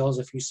writing skills.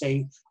 If you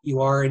say you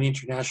are an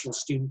international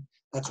student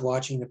that's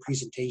watching the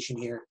presentation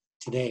here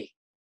today.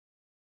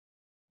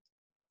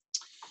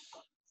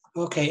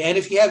 Okay, and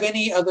if you have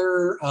any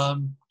other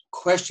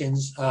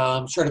questions,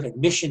 sort of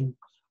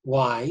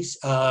admission-wise,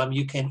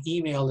 you can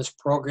email this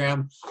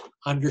program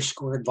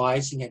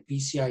 _advising at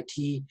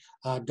bcit.ca,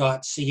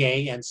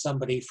 and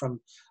somebody from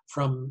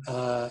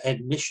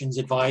admissions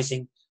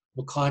advising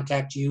will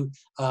contact you.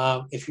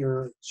 If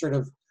you're sort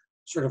of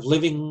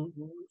living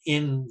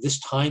in this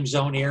time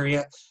zone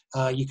area,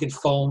 you can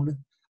phone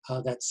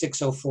that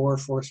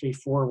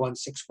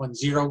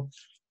 604-434-1610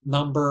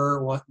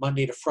 number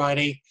Monday to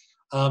Friday.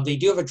 They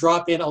do have a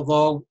drop-in,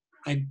 although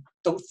I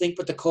don't think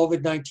with the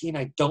COVID-19,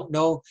 I don't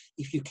know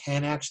if you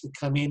can actually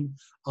come in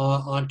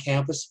on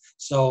campus.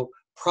 So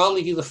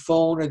probably do the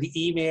phone or the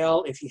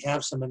email if you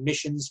have some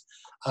admissions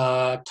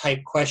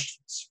type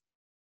questions.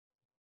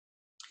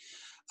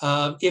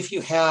 If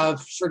you have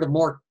sort of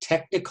more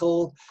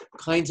technical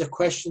kinds of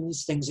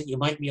questions, things that you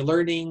might be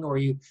learning, or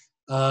you've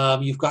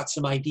got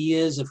some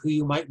ideas of who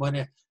you might want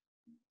to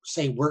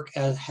say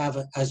have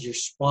as your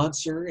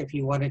sponsor, if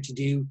you wanted to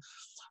do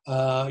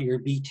your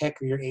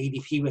BTech or your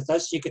ADP with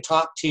us, you could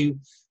talk to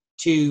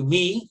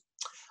me.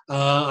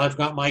 I've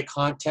got my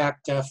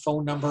contact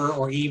phone number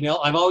or email.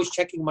 I'm always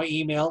checking my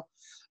email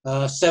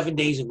 7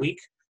 days a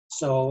week.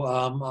 So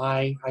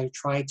I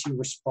try to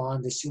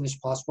respond as soon as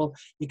possible.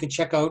 You can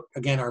check out,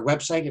 again, our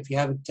website. If you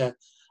haven't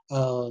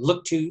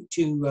looked too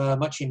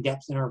much in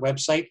depth in our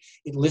website,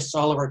 it lists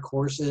all of our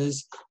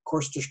courses,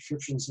 course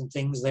descriptions and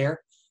things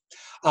there.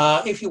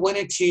 If you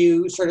wanted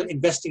to sort of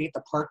investigate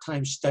the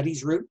part-time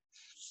studies route,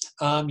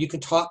 you can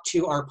talk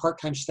to our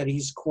part-time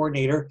studies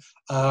coordinator.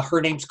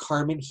 Her name's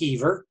Carmen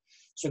Heaver.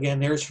 So again,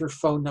 there's her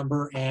phone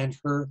number and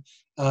her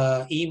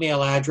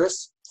email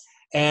address.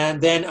 And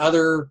then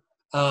other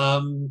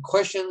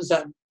questions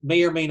that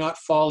may or may not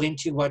fall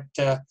into what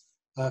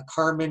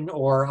Carmen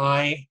or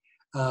I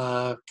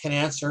can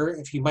answer.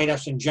 If you might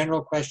have some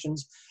general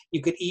questions,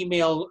 you could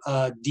email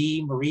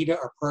Dee Marita,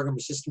 our program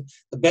assistant.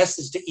 The best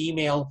is to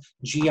email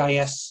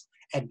GIS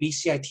at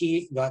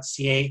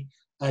bcit.ca.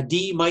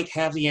 Dee might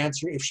have the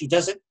answer. If she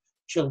doesn't,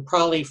 she'll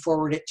probably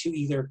forward it to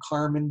either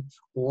Carmen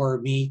or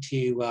me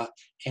to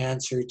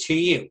answer to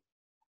you.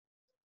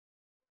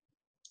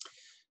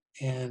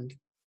 And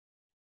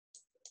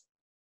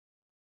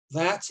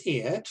that's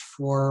it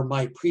for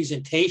my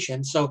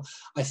presentation. So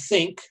I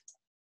think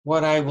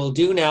what I will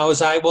do now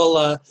is I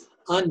will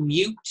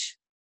unmute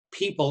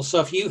people. So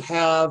if you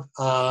have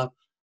a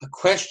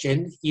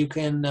question, you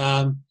can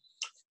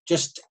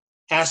just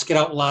ask it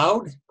out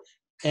loud,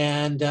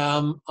 and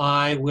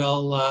I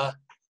will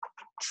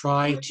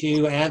try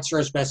to answer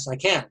as best I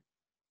can.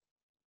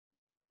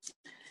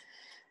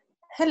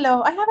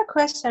 Hello, I have a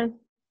question.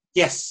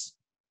 Yes.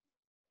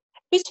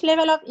 Which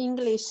level of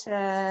English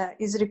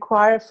is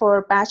required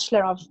for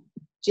Bachelor of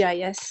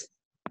GIS?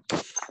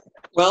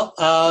 Well,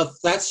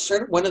 that's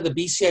sort of one of the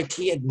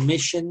BCIT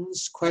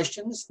admissions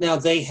questions. Now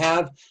they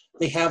have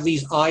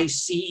these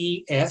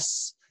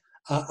ICES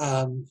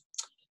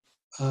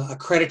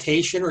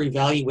accreditation or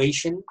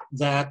evaluation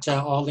that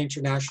all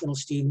international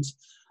students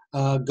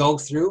go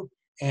through,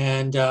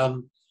 and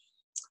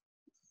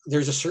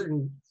there's a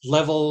certain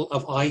level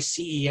of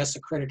ICES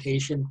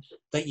accreditation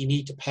that you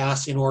need to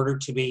pass in order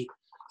to be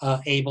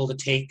able to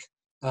take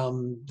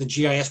the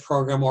GIS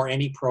program or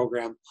any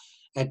program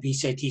at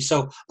BCIT.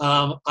 So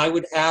I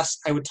would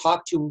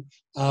talk to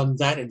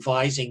that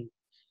advising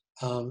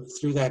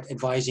through that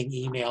advising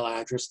email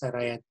address that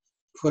I had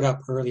put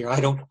up earlier. I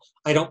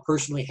don't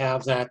personally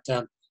have that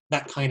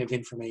that kind of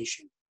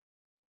information.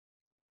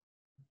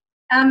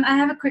 I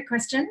have a quick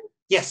question.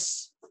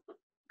 Yes.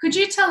 Could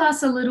you tell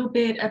us a little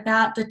bit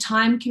about the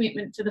time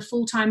commitment for the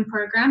full-time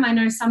program? I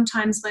know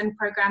sometimes when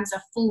programs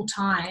are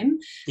full-time,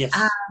 yes.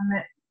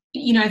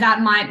 You know,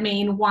 that might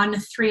mean 1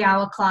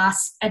 3-hour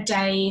class a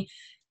day,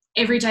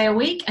 every day a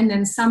week, and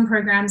then some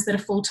programs that are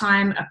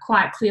full-time are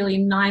quite clearly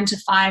 9 to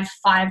 5,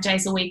 5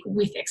 days a week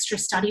with extra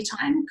study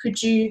time.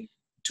 Could you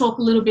talk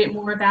a little bit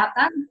more about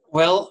that?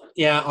 Well,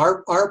 yeah,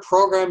 our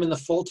program in the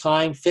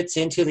full-time fits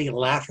into the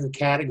latter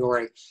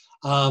category.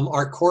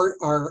 Our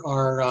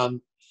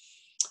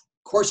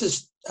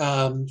courses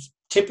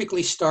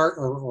typically start,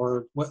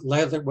 or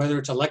whether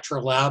it's a lecture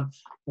or lab,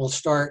 will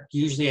start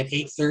usually at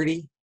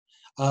 8:30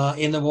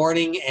 in the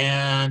morning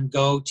and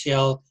go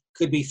till,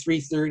 could be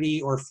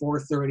 3:30 or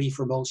 4:30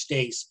 for most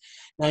days.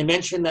 Now I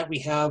mentioned that we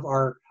have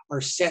our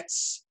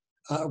sets.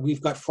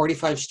 We've got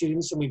 45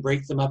 students and we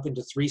break them up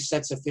into 3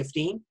 sets of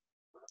 15.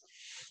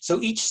 So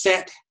each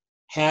set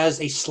has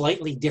a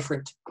slightly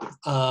different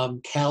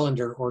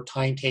calendar or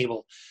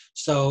timetable.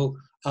 So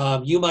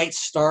you might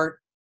start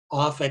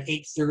off at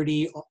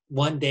 8:30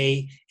 one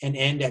day and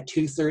end at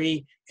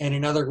 2:30, and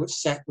another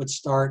set would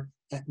start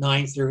at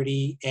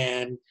 9:30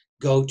 and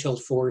go till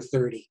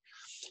 4:30.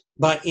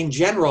 But in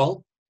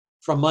general,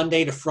 from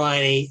Monday to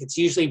Friday, it's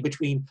usually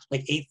between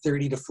like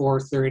 8:30 to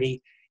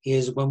 4:30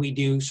 is when we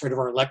do sort of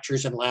our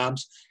lectures and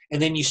labs.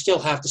 and then you still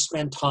have to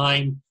spend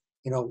time,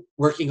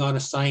 working on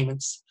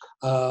assignments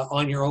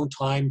on your own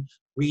time,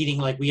 reading.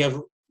 Like we have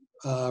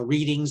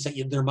readings that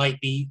there might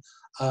be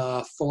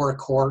for a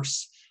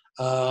course,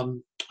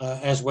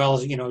 as well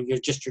as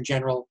your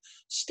general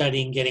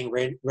studying, getting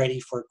ready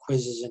for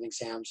quizzes and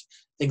exams,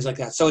 things like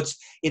that. So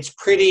it's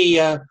pretty.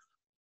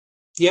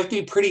 You have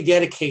to be pretty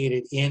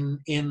dedicated in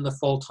the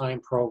full-time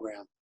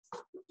program.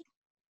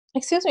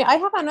 Excuse me, I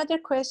have another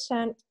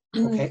question.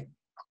 Okay.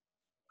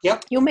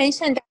 Yep. You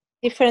mentioned that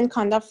different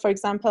kind of, for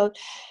example,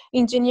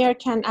 engineer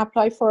can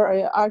apply for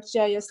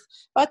ArcGIS.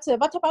 But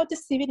what about the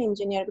civil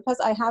engineer? Because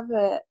I have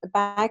a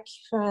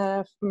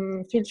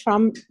field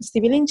from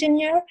civil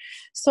engineer,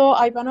 so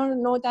I want to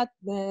know that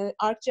the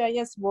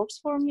ArcGIS works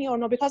for me or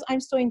no. Because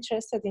I'm so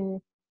interested in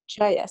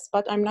GIS,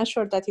 but I'm not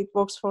sure that it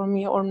works for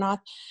me or not.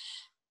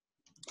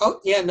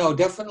 Oh yeah, no,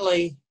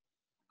 definitely.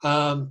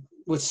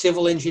 With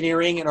civil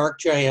engineering and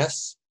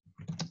ArcGIS,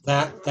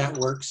 that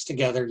works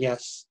together.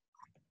 Yes.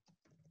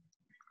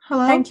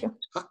 Hello. Thank you.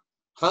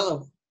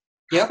 Hello.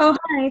 Yep. Oh,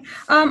 hi.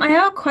 I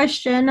have a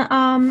question.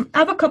 I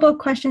have a couple of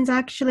questions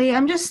actually.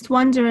 I'm just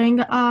wondering,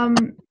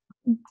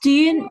 do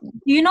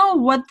you know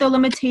what the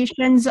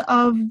limitations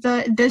of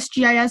this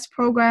GIS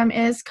program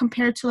is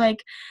compared to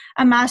like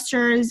a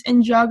master's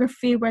in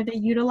geography where they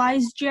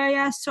utilize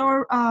GIS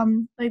or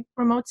like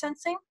remote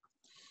sensing?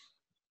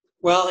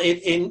 Well,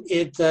 in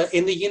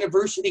the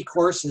university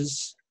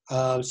courses,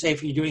 say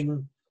if you're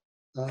doing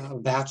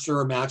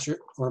bachelor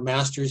or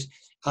master's,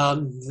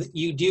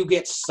 you do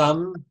get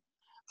some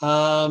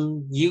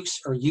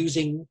use or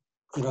using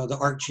the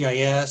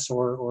ArcGIS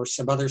or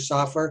some other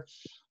software,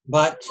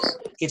 but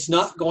it's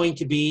not going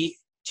to be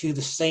to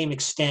the same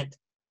extent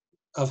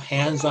of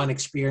hands-on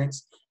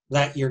experience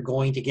that you're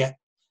going to get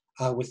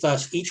with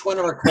us. Each one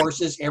of our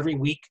courses every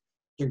week,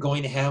 you're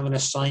going to have an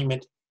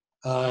assignment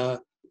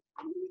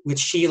with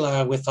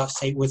Sheila, with us,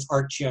 say with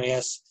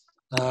ArcGIS,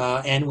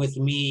 and with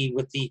me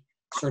with the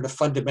sort of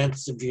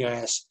fundamentals of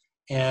GIS,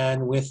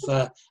 and with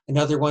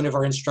another one of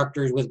our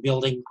instructors with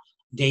building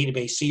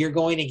database. So you're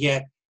going to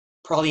get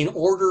probably an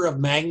order of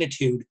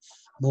magnitude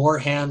more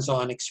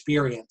hands-on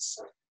experience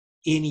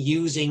in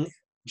using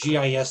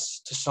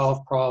GIS to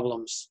solve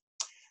problems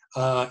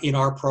in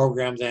our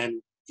program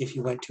than if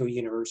you went to a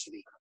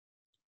university.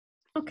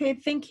 Okay,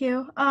 thank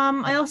you.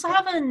 I also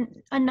have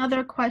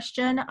another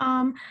question.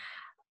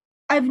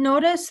 I've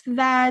noticed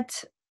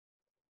that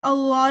a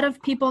lot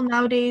of people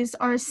nowadays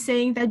are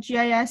saying that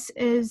GIS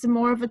is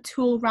more of a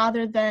tool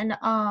rather than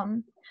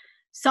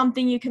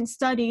something you can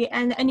study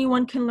and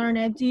anyone can learn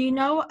it. Do you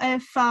know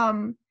if,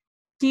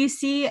 do you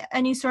see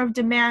any sort of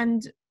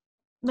demand,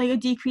 like a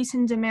decrease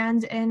in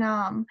demand in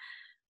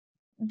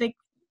the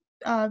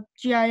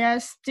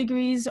GIS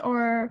degrees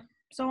or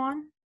so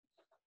on?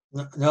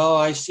 No,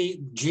 I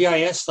see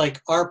GIS, like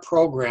our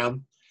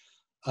program,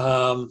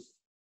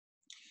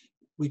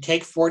 we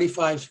take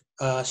 45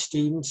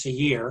 students a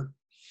year.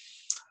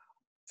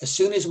 As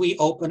soon as we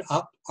open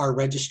up our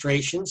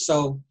registration,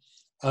 so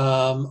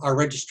our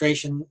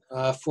registration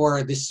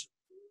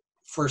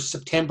for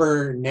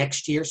September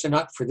next year, so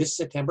not for this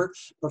September,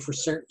 but for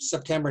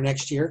September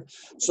next year.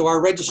 So our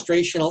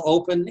registration will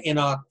open in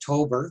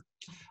October,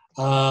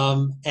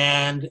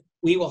 and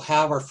we will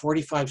have our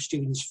 45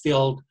 students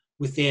filled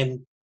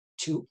within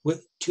 2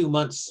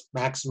 months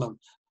maximum.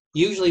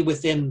 Usually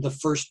within the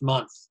first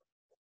month,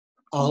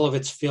 all of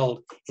it's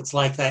filled. It's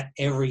like that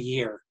every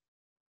year.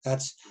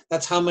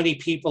 That's how many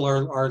people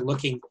are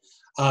looking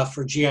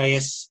for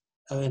GIS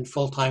in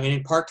full-time. And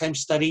in part-time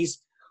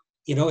studies,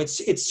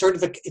 it's sort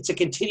of it's a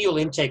continual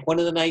intake. One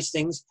of the nice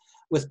things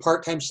with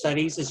part-time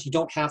studies is you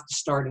don't have to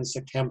start in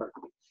September.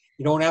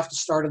 You don't have to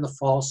start in the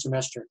fall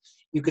semester.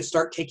 You could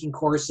start taking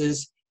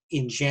courses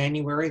in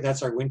January,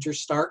 that's our winter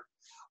start,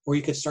 or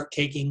you could start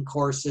taking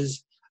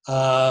courses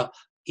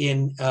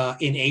in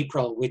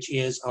April, which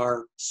is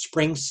our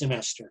spring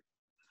semester.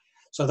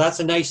 So that's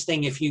a nice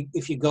thing. If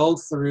you go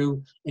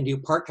through and do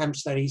part-time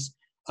studies,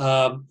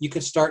 you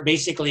could start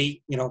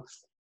basically,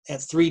 at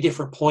 3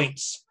 different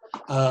points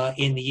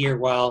in the year.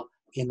 While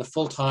in the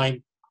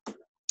full-time,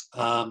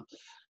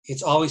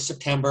 it's always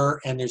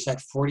September, and there's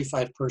that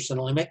 45 person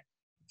limit.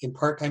 In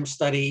part-time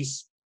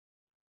studies,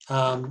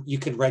 you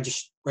could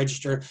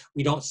register.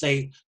 We don't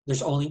say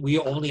we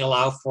only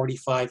allow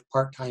 45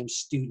 part-time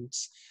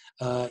students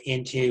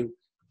into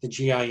the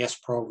GIS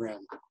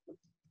program.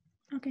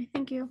 Okay,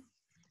 thank you.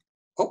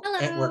 Oh, Hello.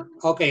 at work.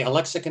 Okay,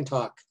 Alexa can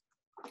talk.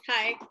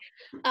 Hi.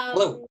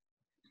 Hello.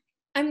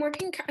 I'm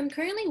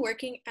currently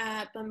working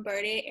at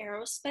Bombardier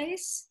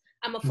Aerospace.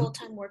 I'm a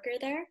full-time worker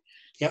there.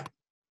 Yep.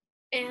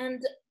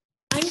 And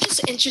I'm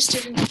just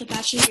interested in the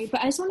bachelor degree,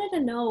 but I just wanted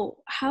to know,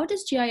 how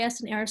does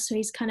GIS and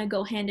aerospace kind of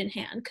go hand in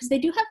hand? Because they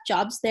do have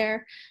jobs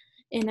there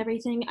and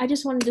everything. I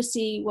just wanted to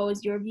see what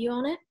was your view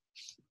on it.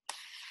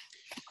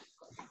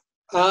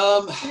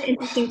 An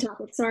interesting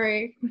topic.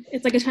 Sorry,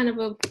 it's like a kind of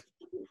a.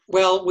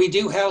 Well, we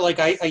do have, like,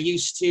 I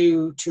used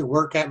to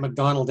work at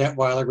McDonald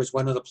Detweiler, was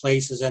one of the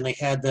places, and they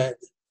had the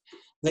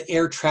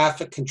air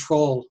traffic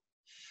control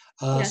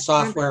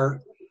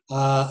software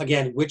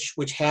again, which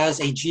has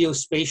a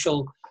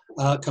geospatial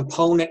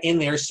component in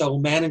there. So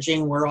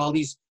managing where all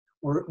these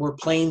where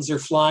planes are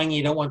flying,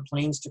 you don't want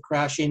planes to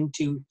crash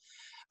into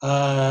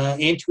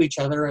each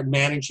other, and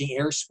managing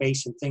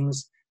airspace and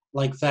things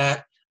like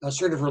that,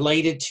 sort of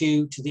related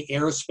to the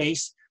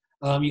aerospace.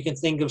 You can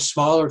think of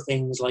smaller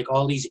things like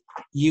all these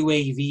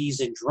UAVs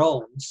and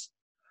drones.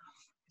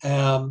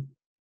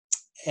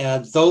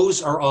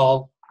 Those are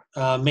all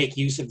make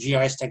use of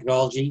GIS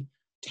technology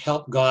to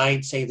help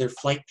guide, say, their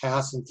flight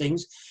paths and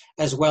things,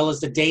 as well as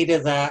the data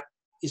that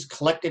is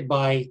collected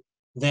by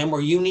them,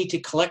 or you need to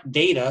collect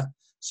data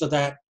so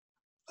that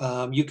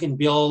you can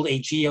build a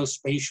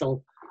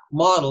geospatial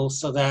model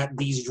so that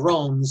these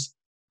drones,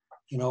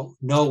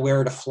 know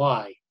where to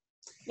fly.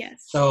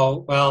 Yes.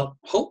 So, well,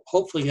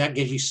 hopefully that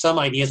gives you some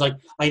ideas. Like,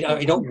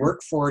 I don't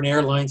work for an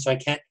airline, so I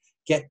can't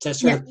get to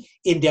sort of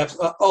in-depth.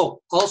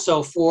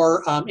 Also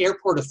for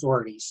airport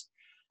authorities,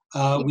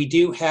 we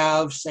do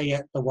have, say,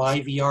 at the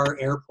YVR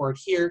airport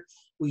here,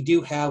 we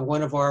do have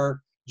one of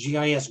our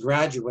GIS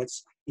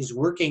graduates is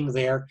working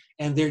there,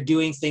 and they're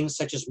doing things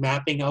such as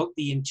mapping out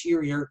the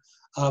interior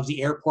of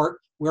the airport.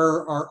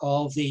 Where are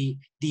all the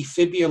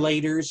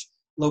defibrillators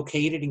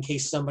located in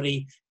case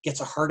somebody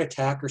gets a heart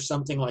attack or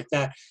something like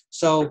that?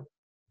 So,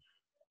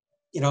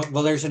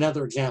 well, there's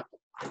another example.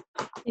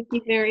 Thank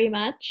you very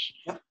much.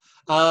 Yep.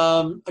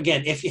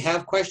 Again, if you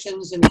have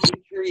questions in the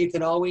future, you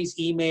can always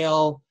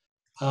email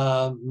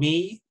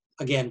me,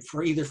 again,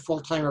 for either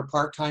full-time or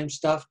part-time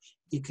stuff.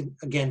 You can,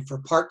 again, for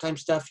part-time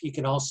stuff, you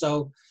can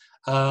also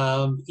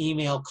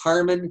email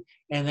Carmen.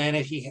 And then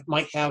if you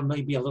might have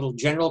maybe a little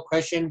general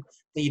question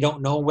that you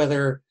don't know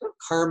whether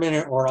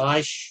Carmen or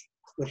I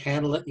would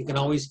handle it, you can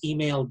always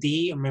email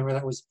D. Remember,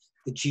 that was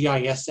the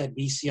GIS at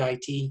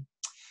bcit.ca.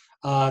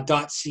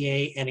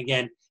 And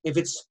again, if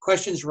it's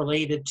questions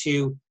related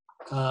to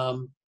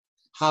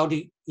how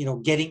to,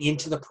 getting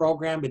into the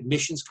program,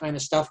 admissions kind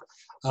of stuff,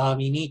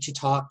 you need to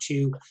talk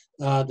to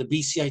the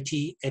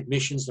BCIT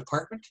admissions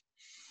department.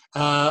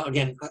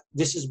 Again,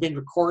 this has been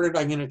recorded.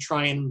 I'm going to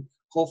try and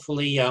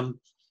hopefully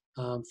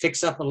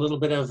fix up a little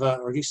bit of,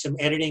 or do some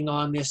editing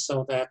on this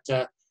so that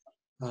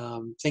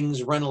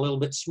things run a little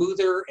bit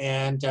smoother,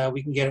 and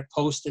we can get it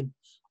posted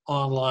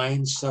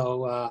online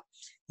so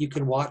you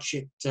can watch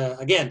it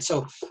again.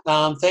 So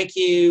thank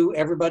you,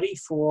 everybody,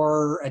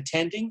 for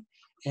attending,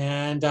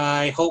 and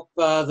I hope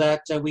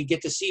that we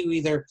get to see you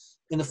either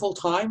in the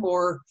full-time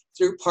or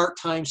through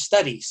part-time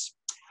studies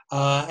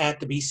at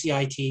the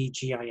BCIT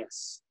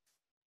GIS.